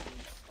 I'm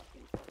stuck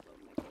in upload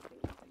my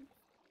calculator thing.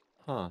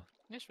 Huh.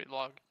 Yes, we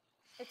log.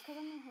 It's because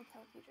I'm in a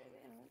hotel, TJ. The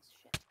internet's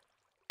shit.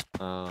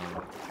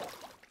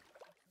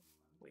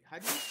 Wait, how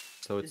do you...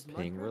 So it's is mud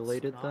ping bricks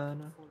related not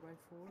then?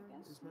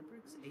 4x4? Is mud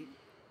bricks 8?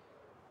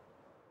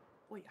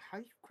 Wait, how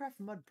do you craft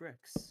mud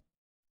bricks?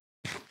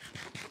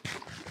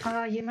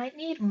 You might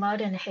need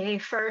mud and hay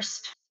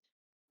first.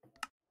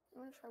 I'm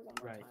gonna try one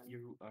more Right, time.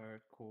 you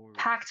are correct.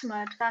 Packed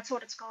mud, that's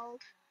what it's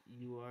called.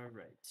 You are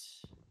right.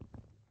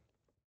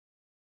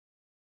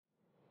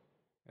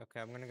 Okay,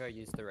 I'm gonna go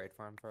use the raid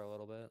farm for a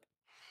little bit.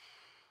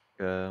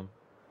 Okay.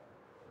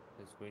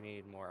 Because we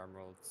need more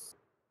emeralds.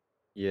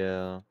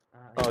 Yeah.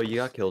 Oh, you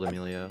got killed,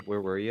 Amelia.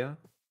 Where were you?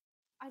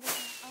 I don't know.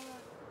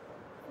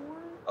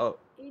 Oh.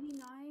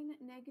 489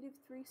 negative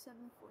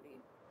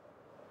 3740.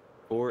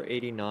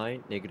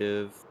 489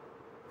 negative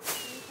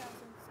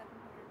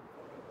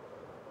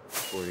 3740.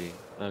 40.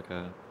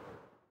 Okay.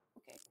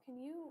 Okay, can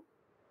you...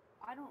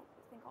 I don't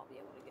think I'll be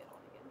able to get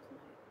on again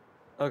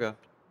tonight. Okay.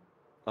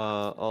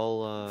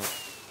 I'll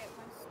Get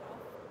my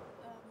stuff.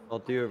 I'll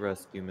do a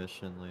rescue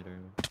mission later.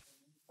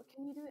 But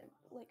can you do it,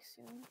 like,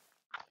 soon?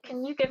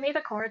 Can you give me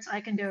the cords?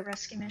 I can do a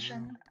rescue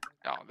mission.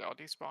 Oh, they'll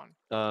despawn.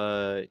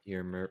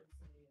 Here, Merp.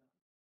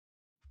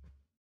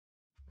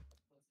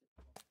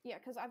 Yeah,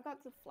 because I've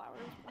got the flowers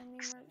on me,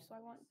 Merc, so I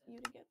want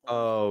you to get those.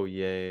 Oh,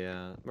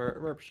 yeah.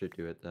 Merp should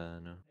do it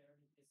then.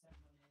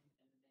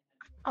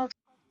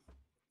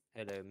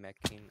 Hello, Mech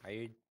King. Are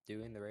you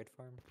doing the raid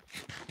farm?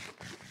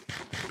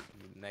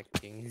 Mech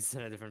King is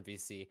in a different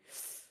PC.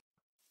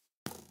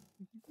 It's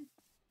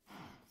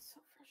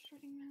so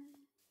frustrating, man.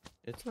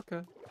 It's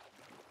okay.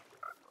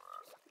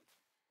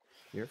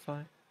 You're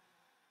fine.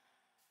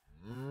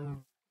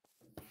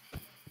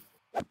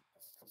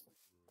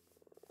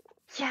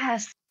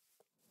 Yes!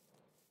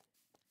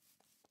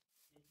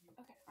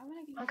 Okay, I'm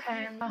gonna get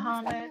Okay, Can you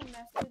Muhammad. send me a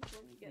message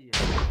when you get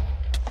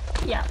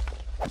Yeah.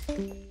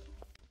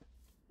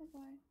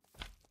 Bye-bye.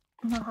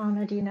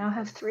 Muhammad, you now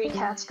have 3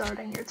 cats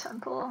guarding your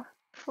temple.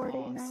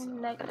 49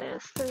 Awesome.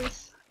 negative.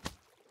 There's...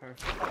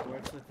 Perfect.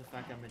 Works with the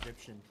fact I'm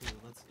Egyptian too.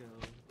 Let's go.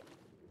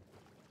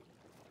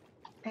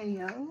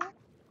 Ayo.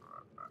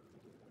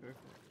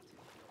 Perfect.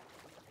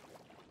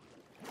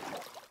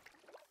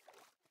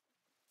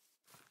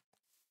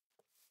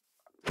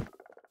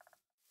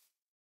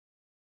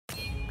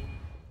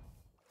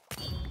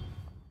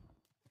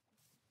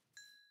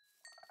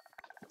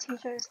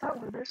 TJ, is that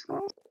Wither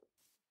Skull?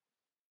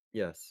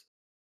 Yes.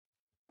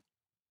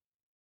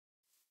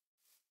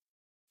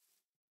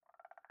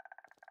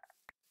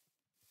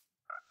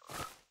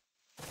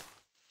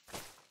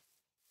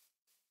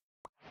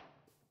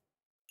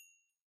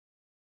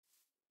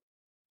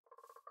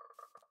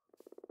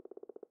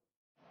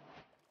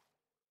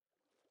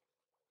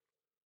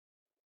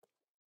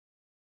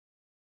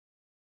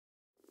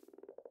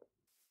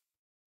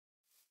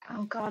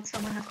 Oh god,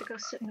 someone has to go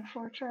sit in the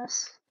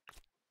fortress.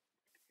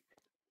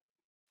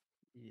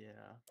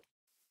 Yeah.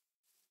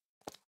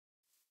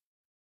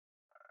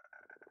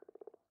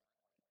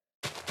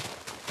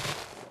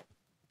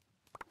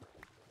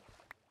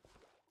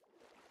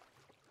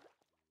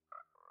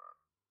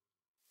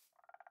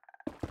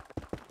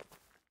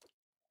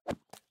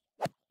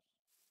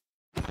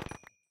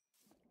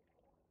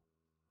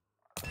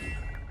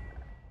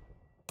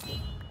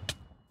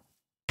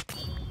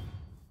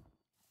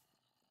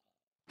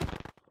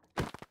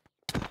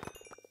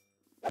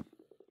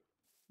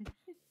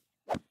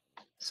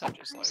 Such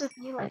is Sometimes life.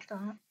 it be like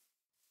that.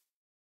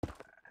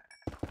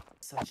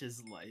 Such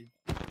is life.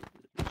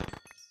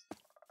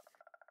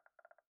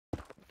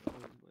 Oh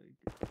my god.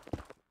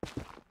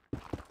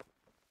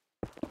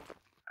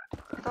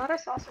 I thought I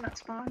saw some at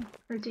spawn.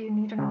 Or do you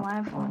need an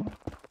alive one?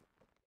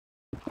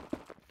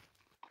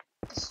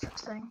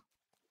 Distressing.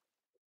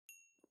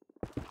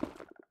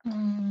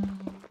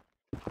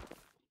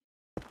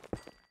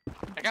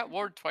 I got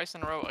ward twice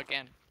in a row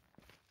again.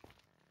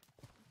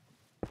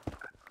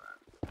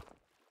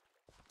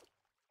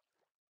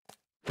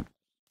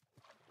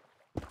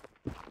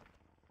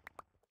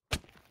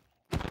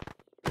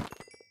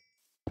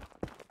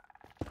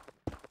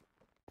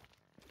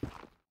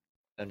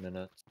 10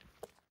 minutes.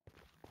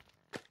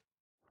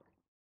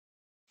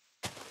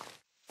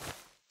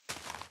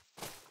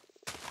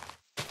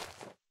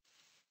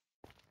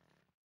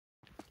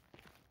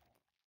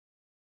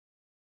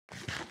 Okay,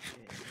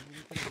 I'm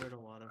gonna convert a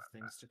lot of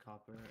things to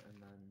copper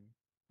and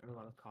then or a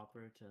lot of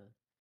copper to.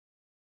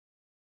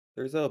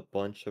 There's a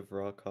bunch of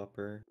raw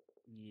copper.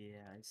 Yeah,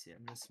 I see.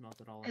 I'm gonna smelt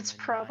it all in It's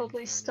my 9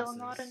 probably still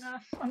not furnaces.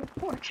 enough,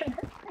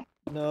 unfortunately.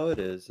 No, it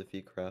is if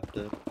you craft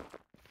it.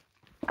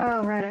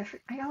 Oh, right. I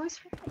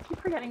keep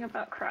forgetting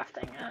about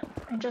crafting it.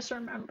 I just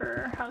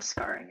remember how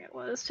scarring it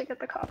was to get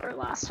the copper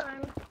last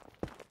time.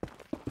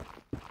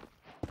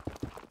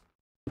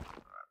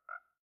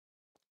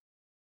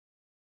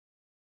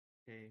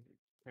 Okay,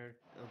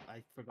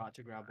 I forgot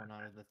to grab one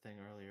out of the thing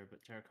earlier, but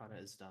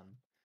terracotta is done.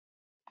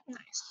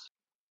 Nice.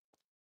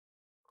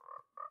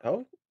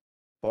 How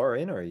far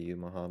in are you,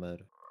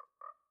 Mohammed?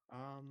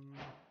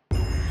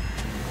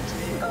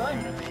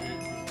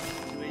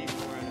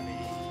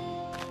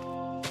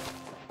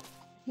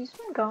 He's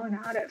been going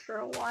at it for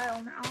a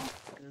while now.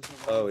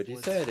 Oh, did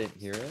you say I didn't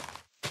hear it?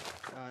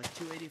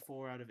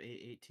 284 out of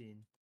 818.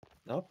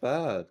 Not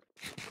bad.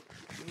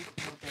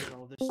 Not bad at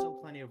all. There's still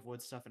plenty of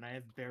wood stuff, and I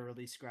have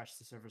barely scratched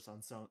the surface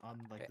on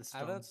like the I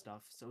have stone a-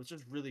 stuff. So it's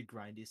just really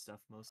grindy stuff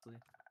mostly.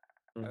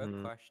 I have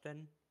a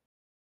question.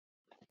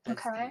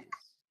 Okay.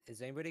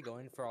 Is anybody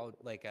going for all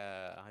like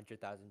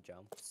 100,000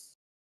 jumps?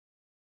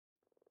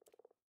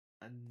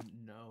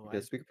 No, I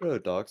guess we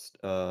could put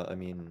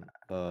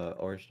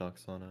orange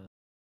knocks on it.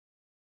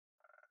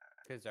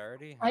 Because I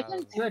already I have.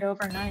 can do it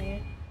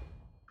overnight.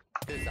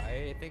 Because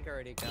I think I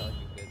already got like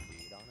a good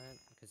lead on it.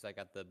 Because I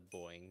got the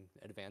Boeing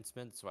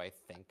advancement, so I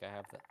think I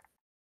have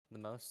the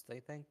most. I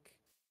think.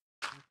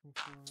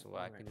 So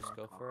I can just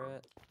go for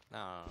it.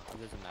 No,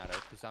 it doesn't matter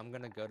because I'm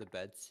gonna go to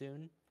bed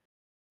soon.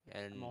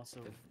 And I'm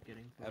also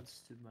getting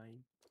close to my.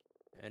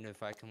 And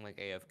if I can like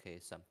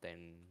AFK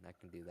something, I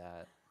can do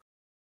that.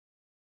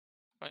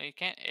 Well, you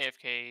can't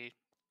AFK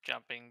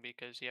jumping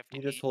because you have to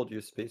You just eat. hold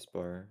your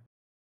spacebar.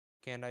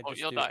 Can I Oh, just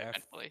you'll do die F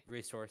eventually.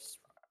 resource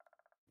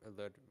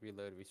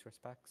reload resource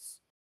packs?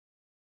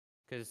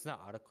 Because it's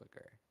not auto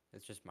clicker.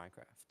 It's just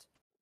Minecraft.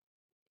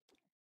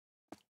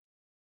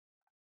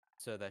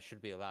 So that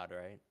should be allowed,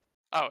 right?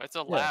 Oh, it's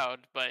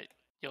allowed, but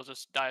you'll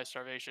just die of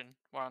starvation.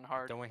 We're on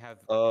hard. Don't we have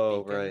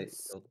Oh,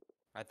 beacons? right.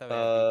 I thought we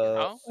had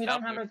beacons. Oh, We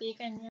don't have a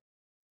beacon yet.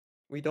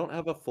 We don't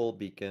have a full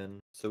beacon,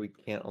 so we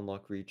can't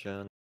unlock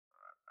regen.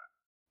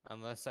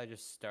 Unless I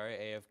just start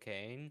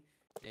AFKing,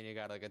 and you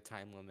got like a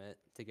time limit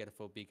to get a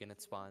full beacon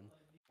at spawn.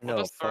 We'll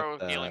No, just fuck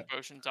throw healing that.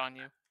 potions on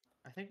you.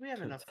 I think we have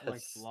enough like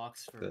That's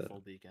blocks for a good.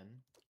 full beacon.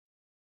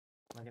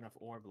 Like enough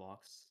ore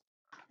blocks.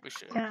 We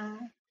should. Yeah.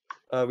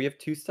 We have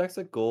 2 stacks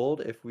of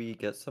gold. If we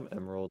get some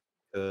emerald,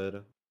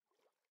 good.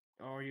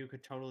 Or you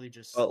could totally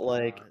just. But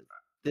like,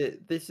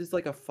 this is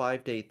like a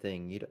 5-day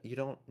thing. You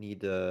don't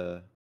need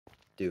to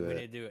do We it.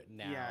 need to do it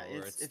now, Yeah,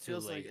 or it's it too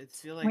feels late.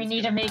 like We it's need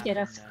to gonna make it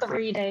a happen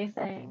 3-day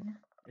thing.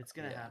 It's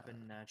gonna Yeah.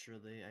 happen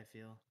naturally, I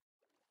feel.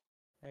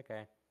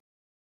 Okay.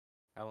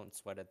 I won't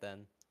sweat it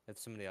then. If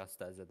somebody else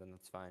does it, then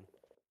that's fine.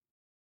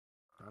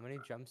 How many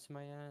jumps am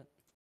I at?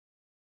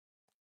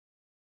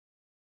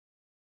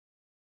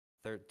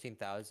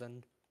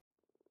 13,000.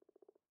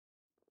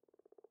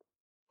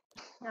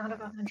 Out of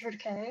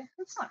 100k.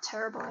 That's not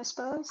terrible, I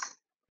suppose.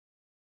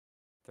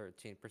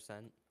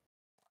 13%.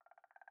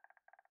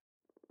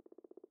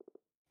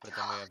 But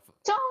then we have.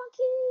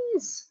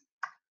 Donkeys!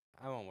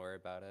 I won't worry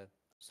about it.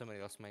 Somebody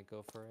else might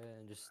go for it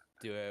and just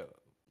do it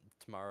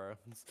tomorrow.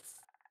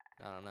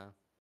 I don't know.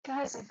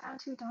 Guys, I found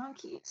 2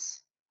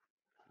 donkeys.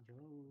 Yo.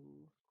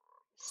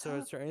 So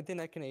is there anything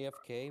I can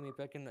AFK? Maybe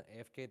I can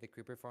AFK the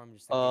creeper farm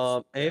just in case the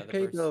other AFK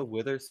the person.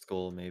 Wither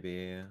Skull,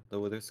 maybe. The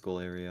Wither Skull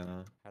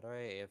area. How do I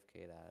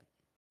AFK that?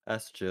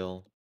 Ask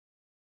Jill.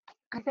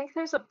 I think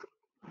I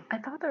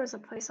thought there was a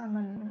place on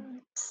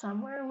the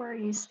somewhere where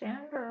you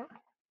stand, or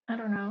I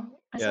don't know.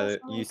 I saw Yeah,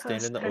 somebody you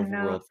stand in the posted a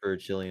note. overworld for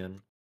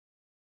Jillian.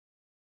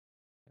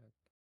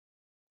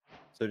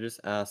 So just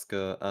ask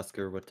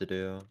her what to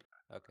do.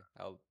 Okay,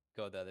 I'll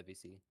go to the other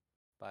VC.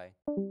 Bye.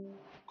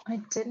 I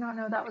did not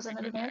know that was an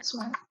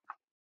advancement.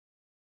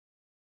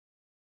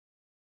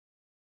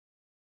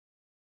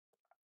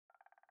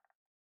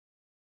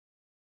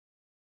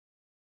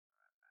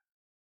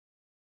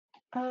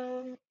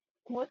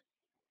 What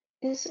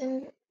is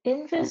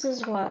Invis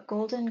is what?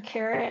 Golden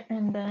carrot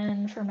and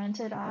then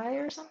fermented eye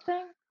or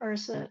something? Or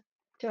is it,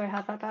 do I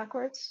have that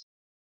backwards?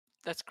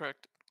 That's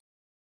correct.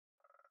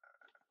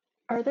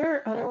 Are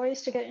there other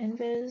ways to get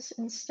Invis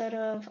instead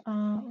of,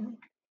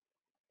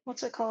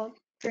 what's it called?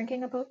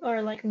 Drinking a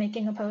or like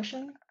making a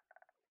potion?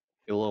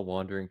 Kill a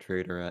wandering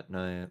trader at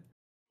night.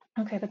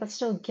 Okay, but that's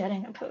still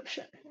getting a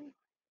potion.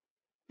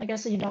 I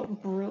guess you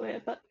don't brew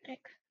it, but like.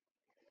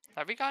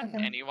 Have we gotten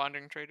Okay. any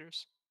wandering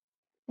traders?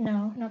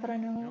 No, not that I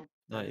know of. Nope.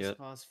 Not That is yet.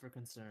 cause for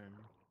concern.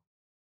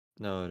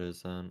 No, it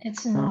isn't.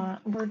 It's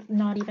not. We're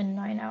not even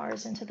 9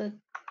 hours into the Okay,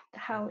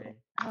 however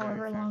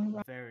very fair, long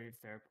run. very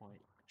fair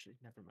point. Actually,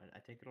 never mind. I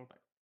take it all back.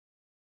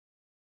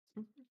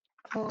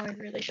 Oh, I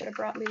really should have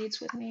brought leads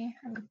with me.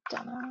 I'm a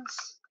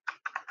dumbass.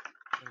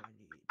 What do I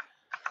need?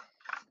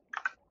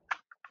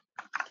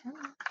 Come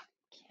on.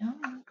 Come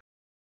on.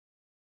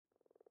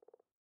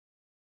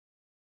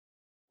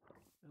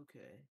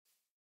 Okay.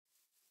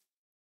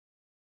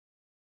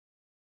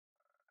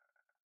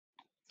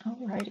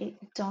 Alrighty.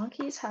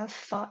 Donkeys have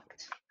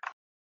fucked.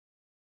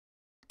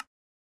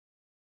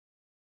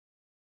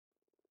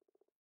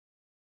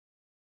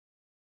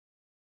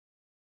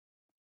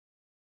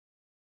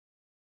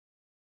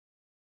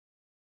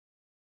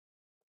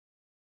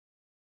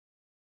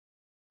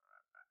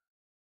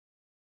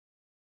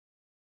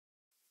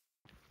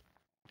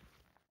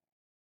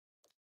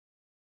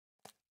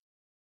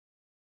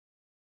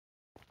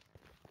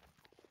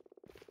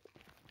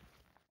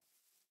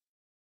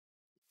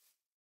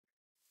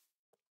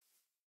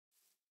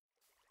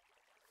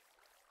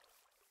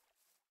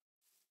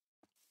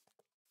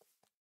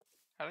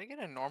 How did I get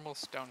a normal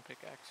stone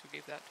pickaxe? Who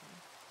gave that to me?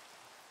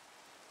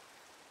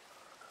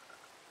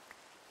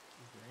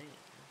 Rain.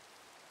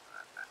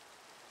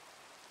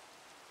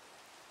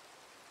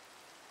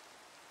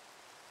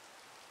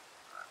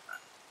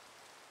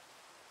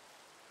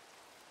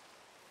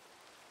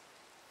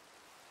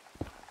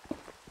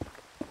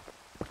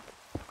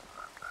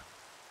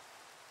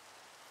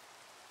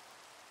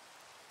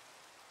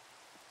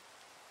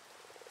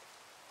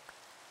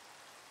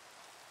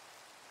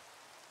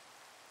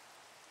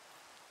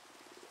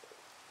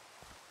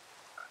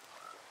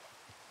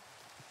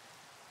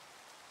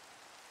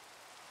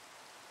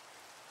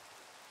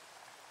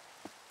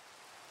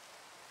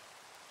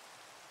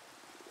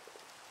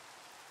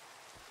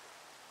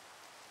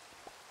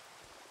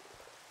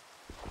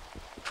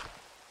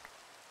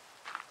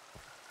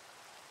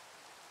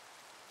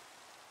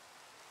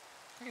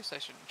 I guess I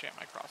shouldn't jam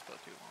my crossbow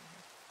too long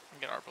here.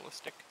 And get our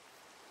ballistic.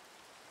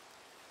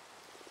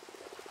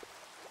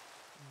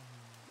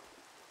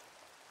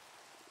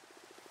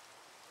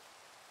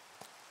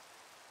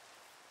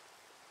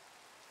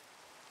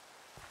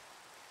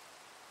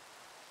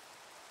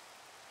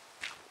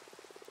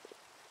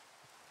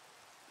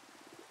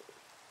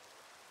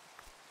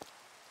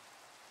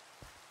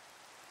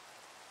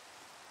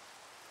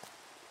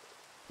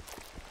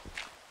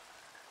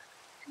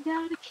 I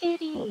got a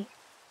kitty.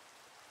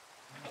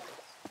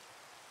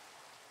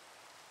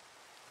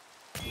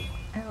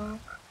 Oh.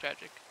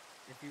 Tragic.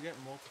 If you get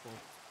multiple,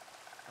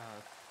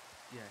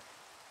 yeah,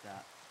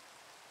 that.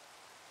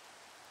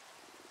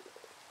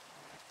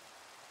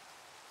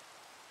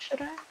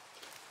 Should I?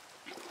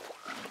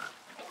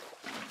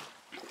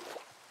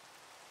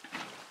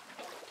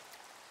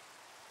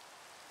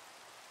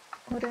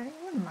 Would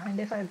anyone mind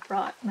if I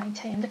brought my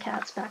tamed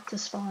cats back to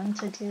spawn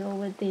to deal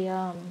with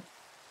the,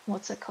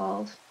 what's it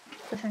called?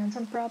 The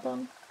phantom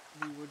problem?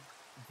 We would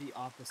the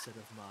opposite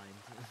of mine.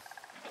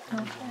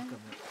 Okay.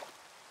 Welcome it.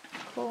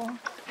 Cool.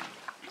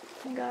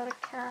 I got a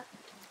cat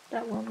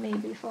that will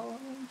maybe follow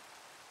me.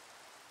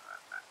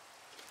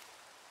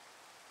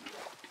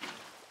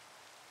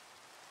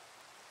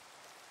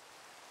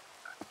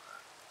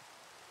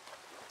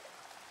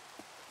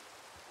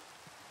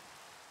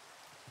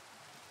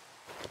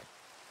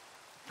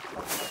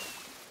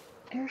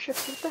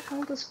 Airships, what the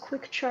hell does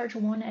quick charge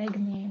 1 egg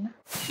mean?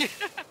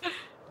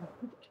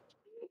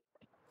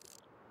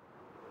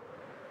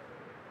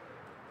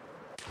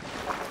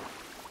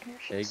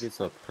 Egg is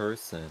a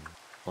person.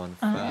 Fun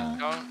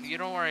fact. You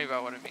don't worry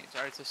about what it means,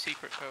 alright? It's a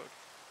secret code.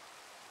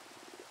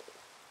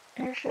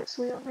 Airships,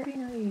 we already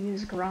know you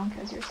use Gronk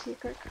as your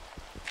secret.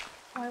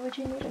 Why would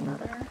you need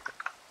another?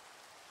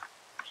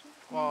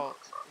 Well,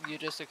 you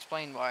just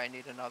explained why I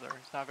need another.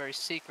 It's not very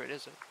secret,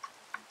 is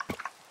it?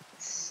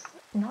 It's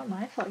not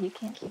my fault you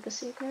can't keep a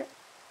secret.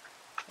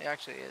 It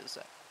actually is.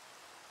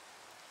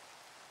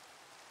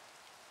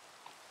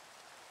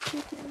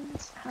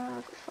 Chickens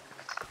have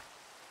fucked.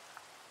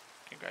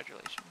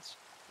 Congratulations.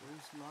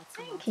 There's lots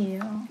Thank and lots you.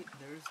 of fucking,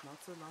 there's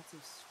lots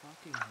of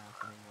fucking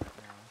happening right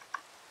now.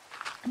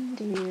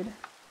 Indeed.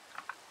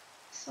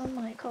 Some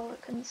might call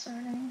it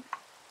concerning.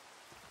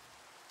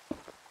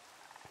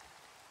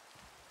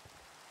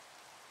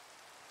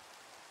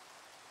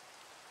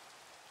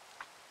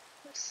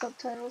 There's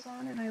subtitles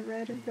on and I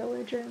read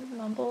villager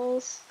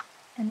mumbles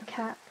and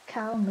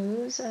cow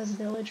moos as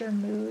villager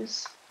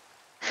moos.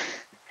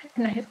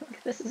 And I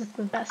think this is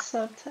the best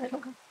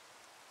subtitle.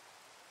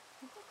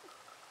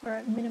 Or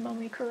at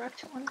minimum a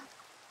correct one.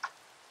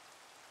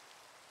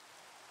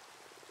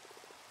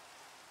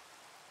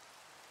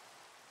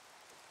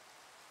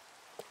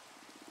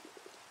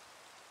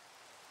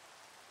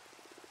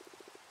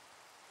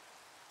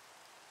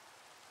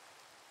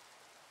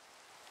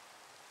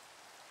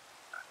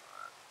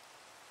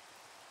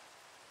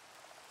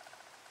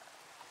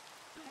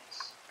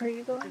 Nice. Are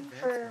you going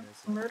for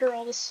murder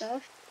all the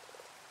stuff?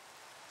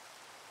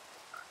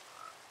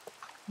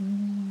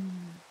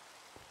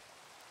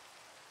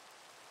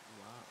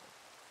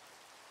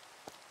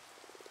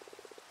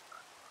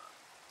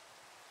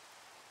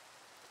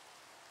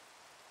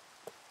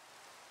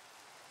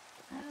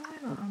 Wow.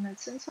 Ahmed,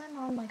 since I'm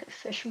on like a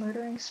fish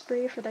murdering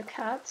spree for the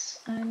cats,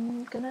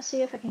 I'm gonna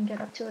see if I can get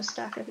up to a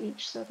stack of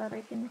each so that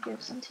I can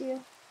give some to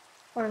you.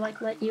 Or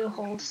like let you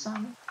hold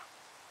some.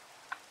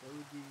 That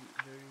would be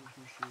very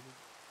appreciated.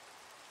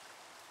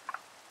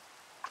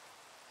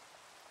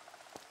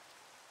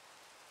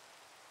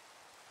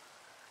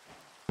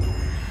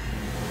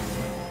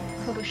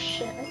 Oh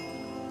shit.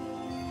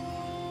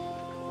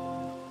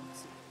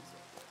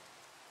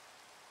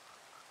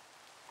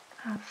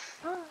 Have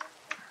fun.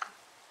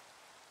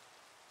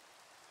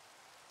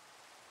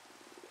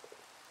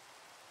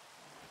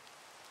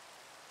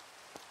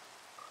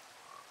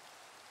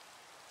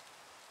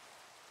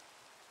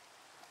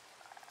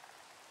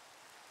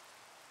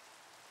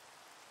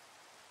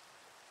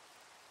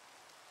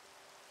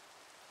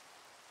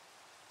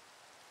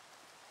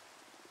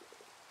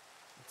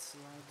 It's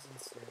slabs and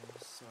stairs,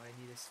 so I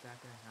need a stack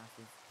and a half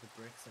of the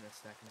bricks and a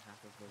stack and a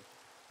half of the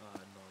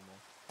normal.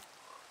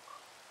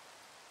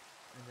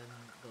 And then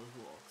those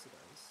will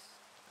oxidize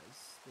as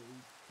they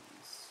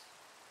decrease.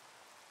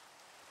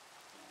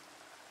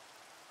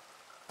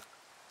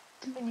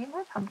 Do we need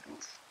more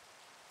pumpkins?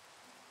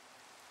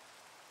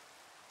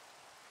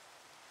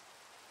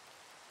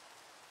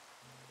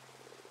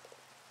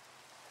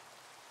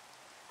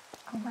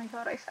 Oh my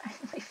god, I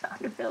finally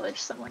found a village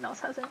someone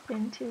else hasn't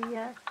been to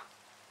yet.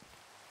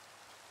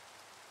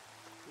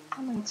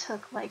 Only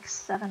took like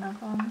 7 of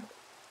them.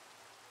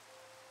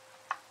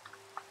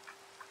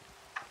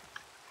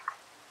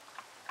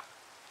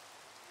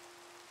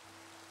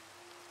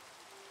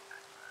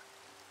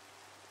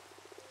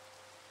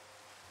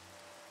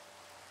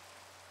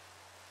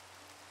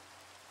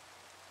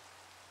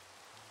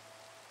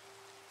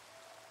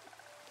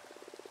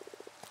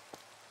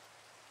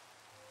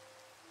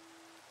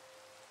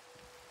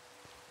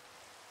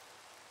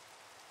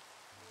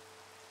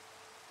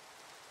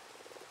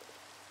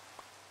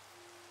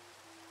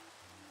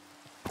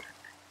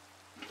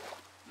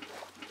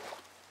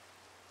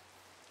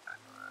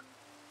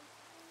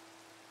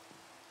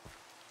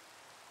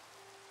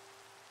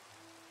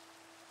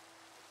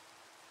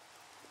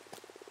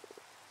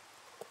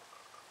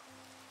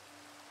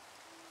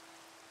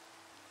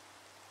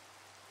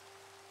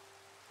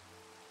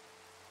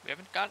 We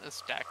haven't gotten a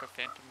stack of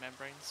phantom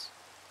membranes.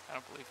 I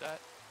don't believe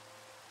that.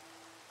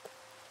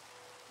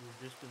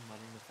 We've just been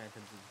letting the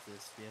phantoms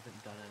exist. We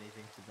haven't done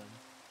anything to them.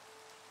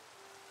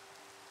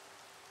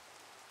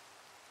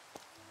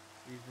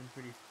 We've been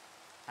pretty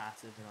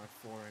passive in our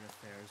foreign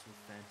affairs with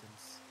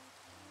phantoms.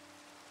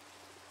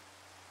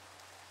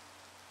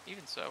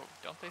 Even so,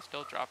 don't they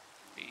still drop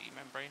the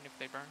membrane if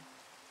they burn?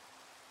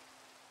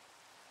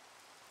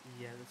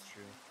 Yeah, that's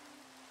true.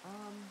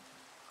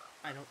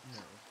 I don't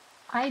know.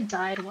 I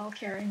died while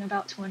carrying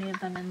about 20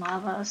 of them in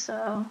lava,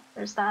 so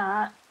there's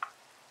that.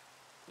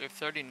 We have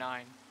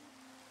 39.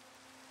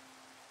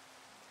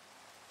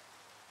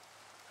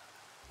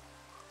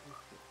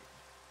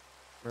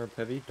 Merp,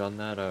 have you done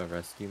that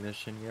rescue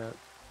mission yet?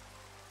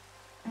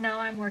 No,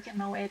 I'm working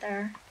my way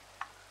there.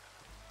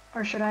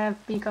 Or should I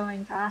be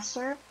going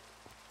faster?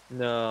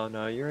 No,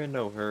 you're in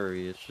no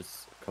hurry. It's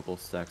just a couple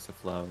stacks of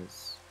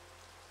flowers.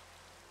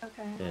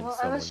 Okay, And well,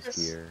 I was someone's just...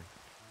 gear.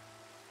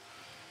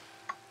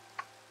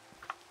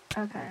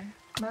 Okay,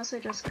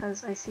 mostly just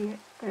because I see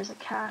there's a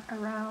cat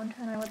around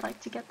and I would like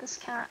to get this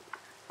cat.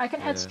 I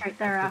can head Yeah, straight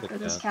there after after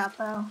the this cats. cat,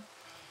 though.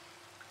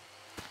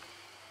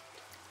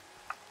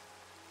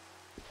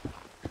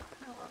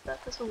 I love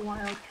that this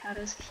wild cat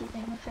is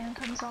keeping the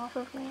phantoms off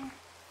of me.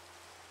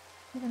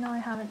 Even though I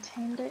haven't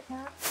tamed it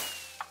yet.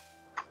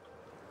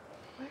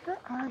 Where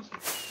are you,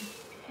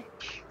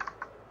 bitch?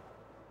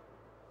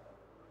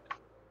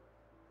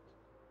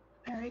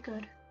 Very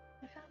good.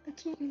 I found the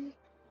key.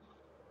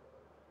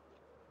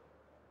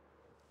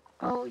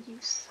 Oh, you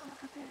son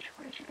of a bitch.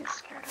 What did you get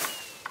scared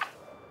of?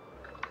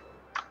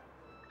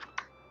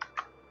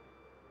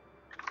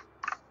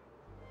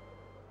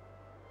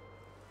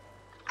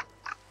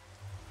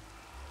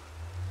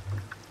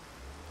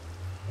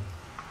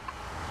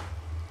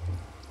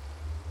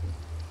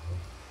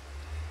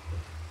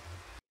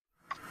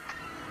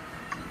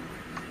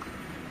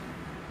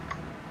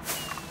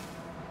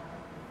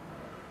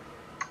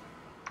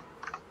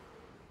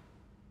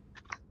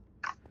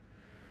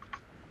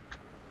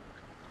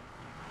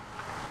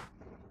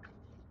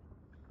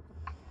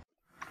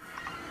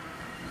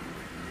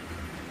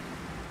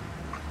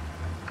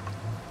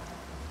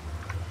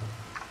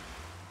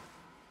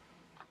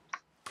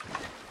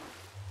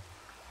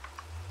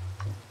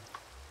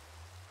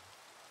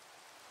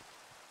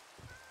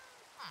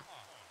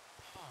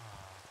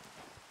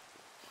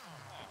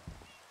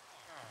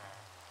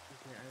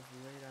 Okay, I've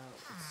laid out a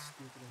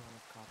stupid amount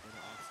of copper to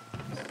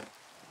oxidize.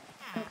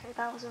 Okay,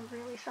 that was a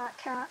really fat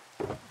cat.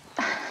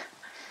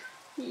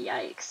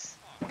 Yikes.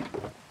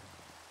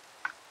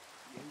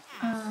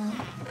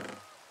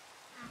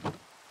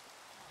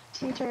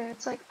 TJ,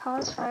 it's like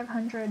pause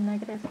 500,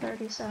 negative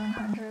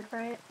 3700,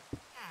 right?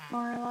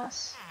 More or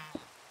less.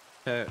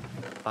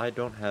 I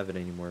don't have it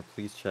anymore.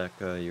 Please check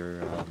your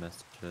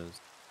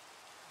messages.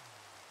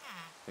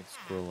 Like,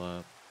 scroll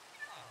up.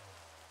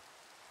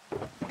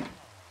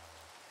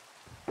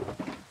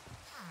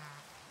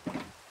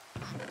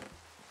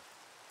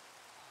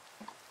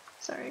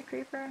 Sorry,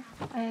 Creeper.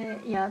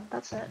 Yeah,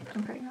 that's it.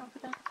 I'm pretty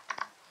confident.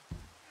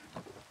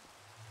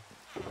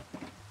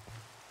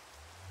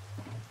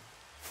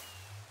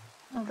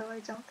 Although I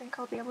don't think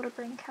I'll be able to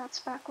bring cats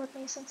back with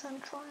me since I'm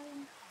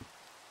flying.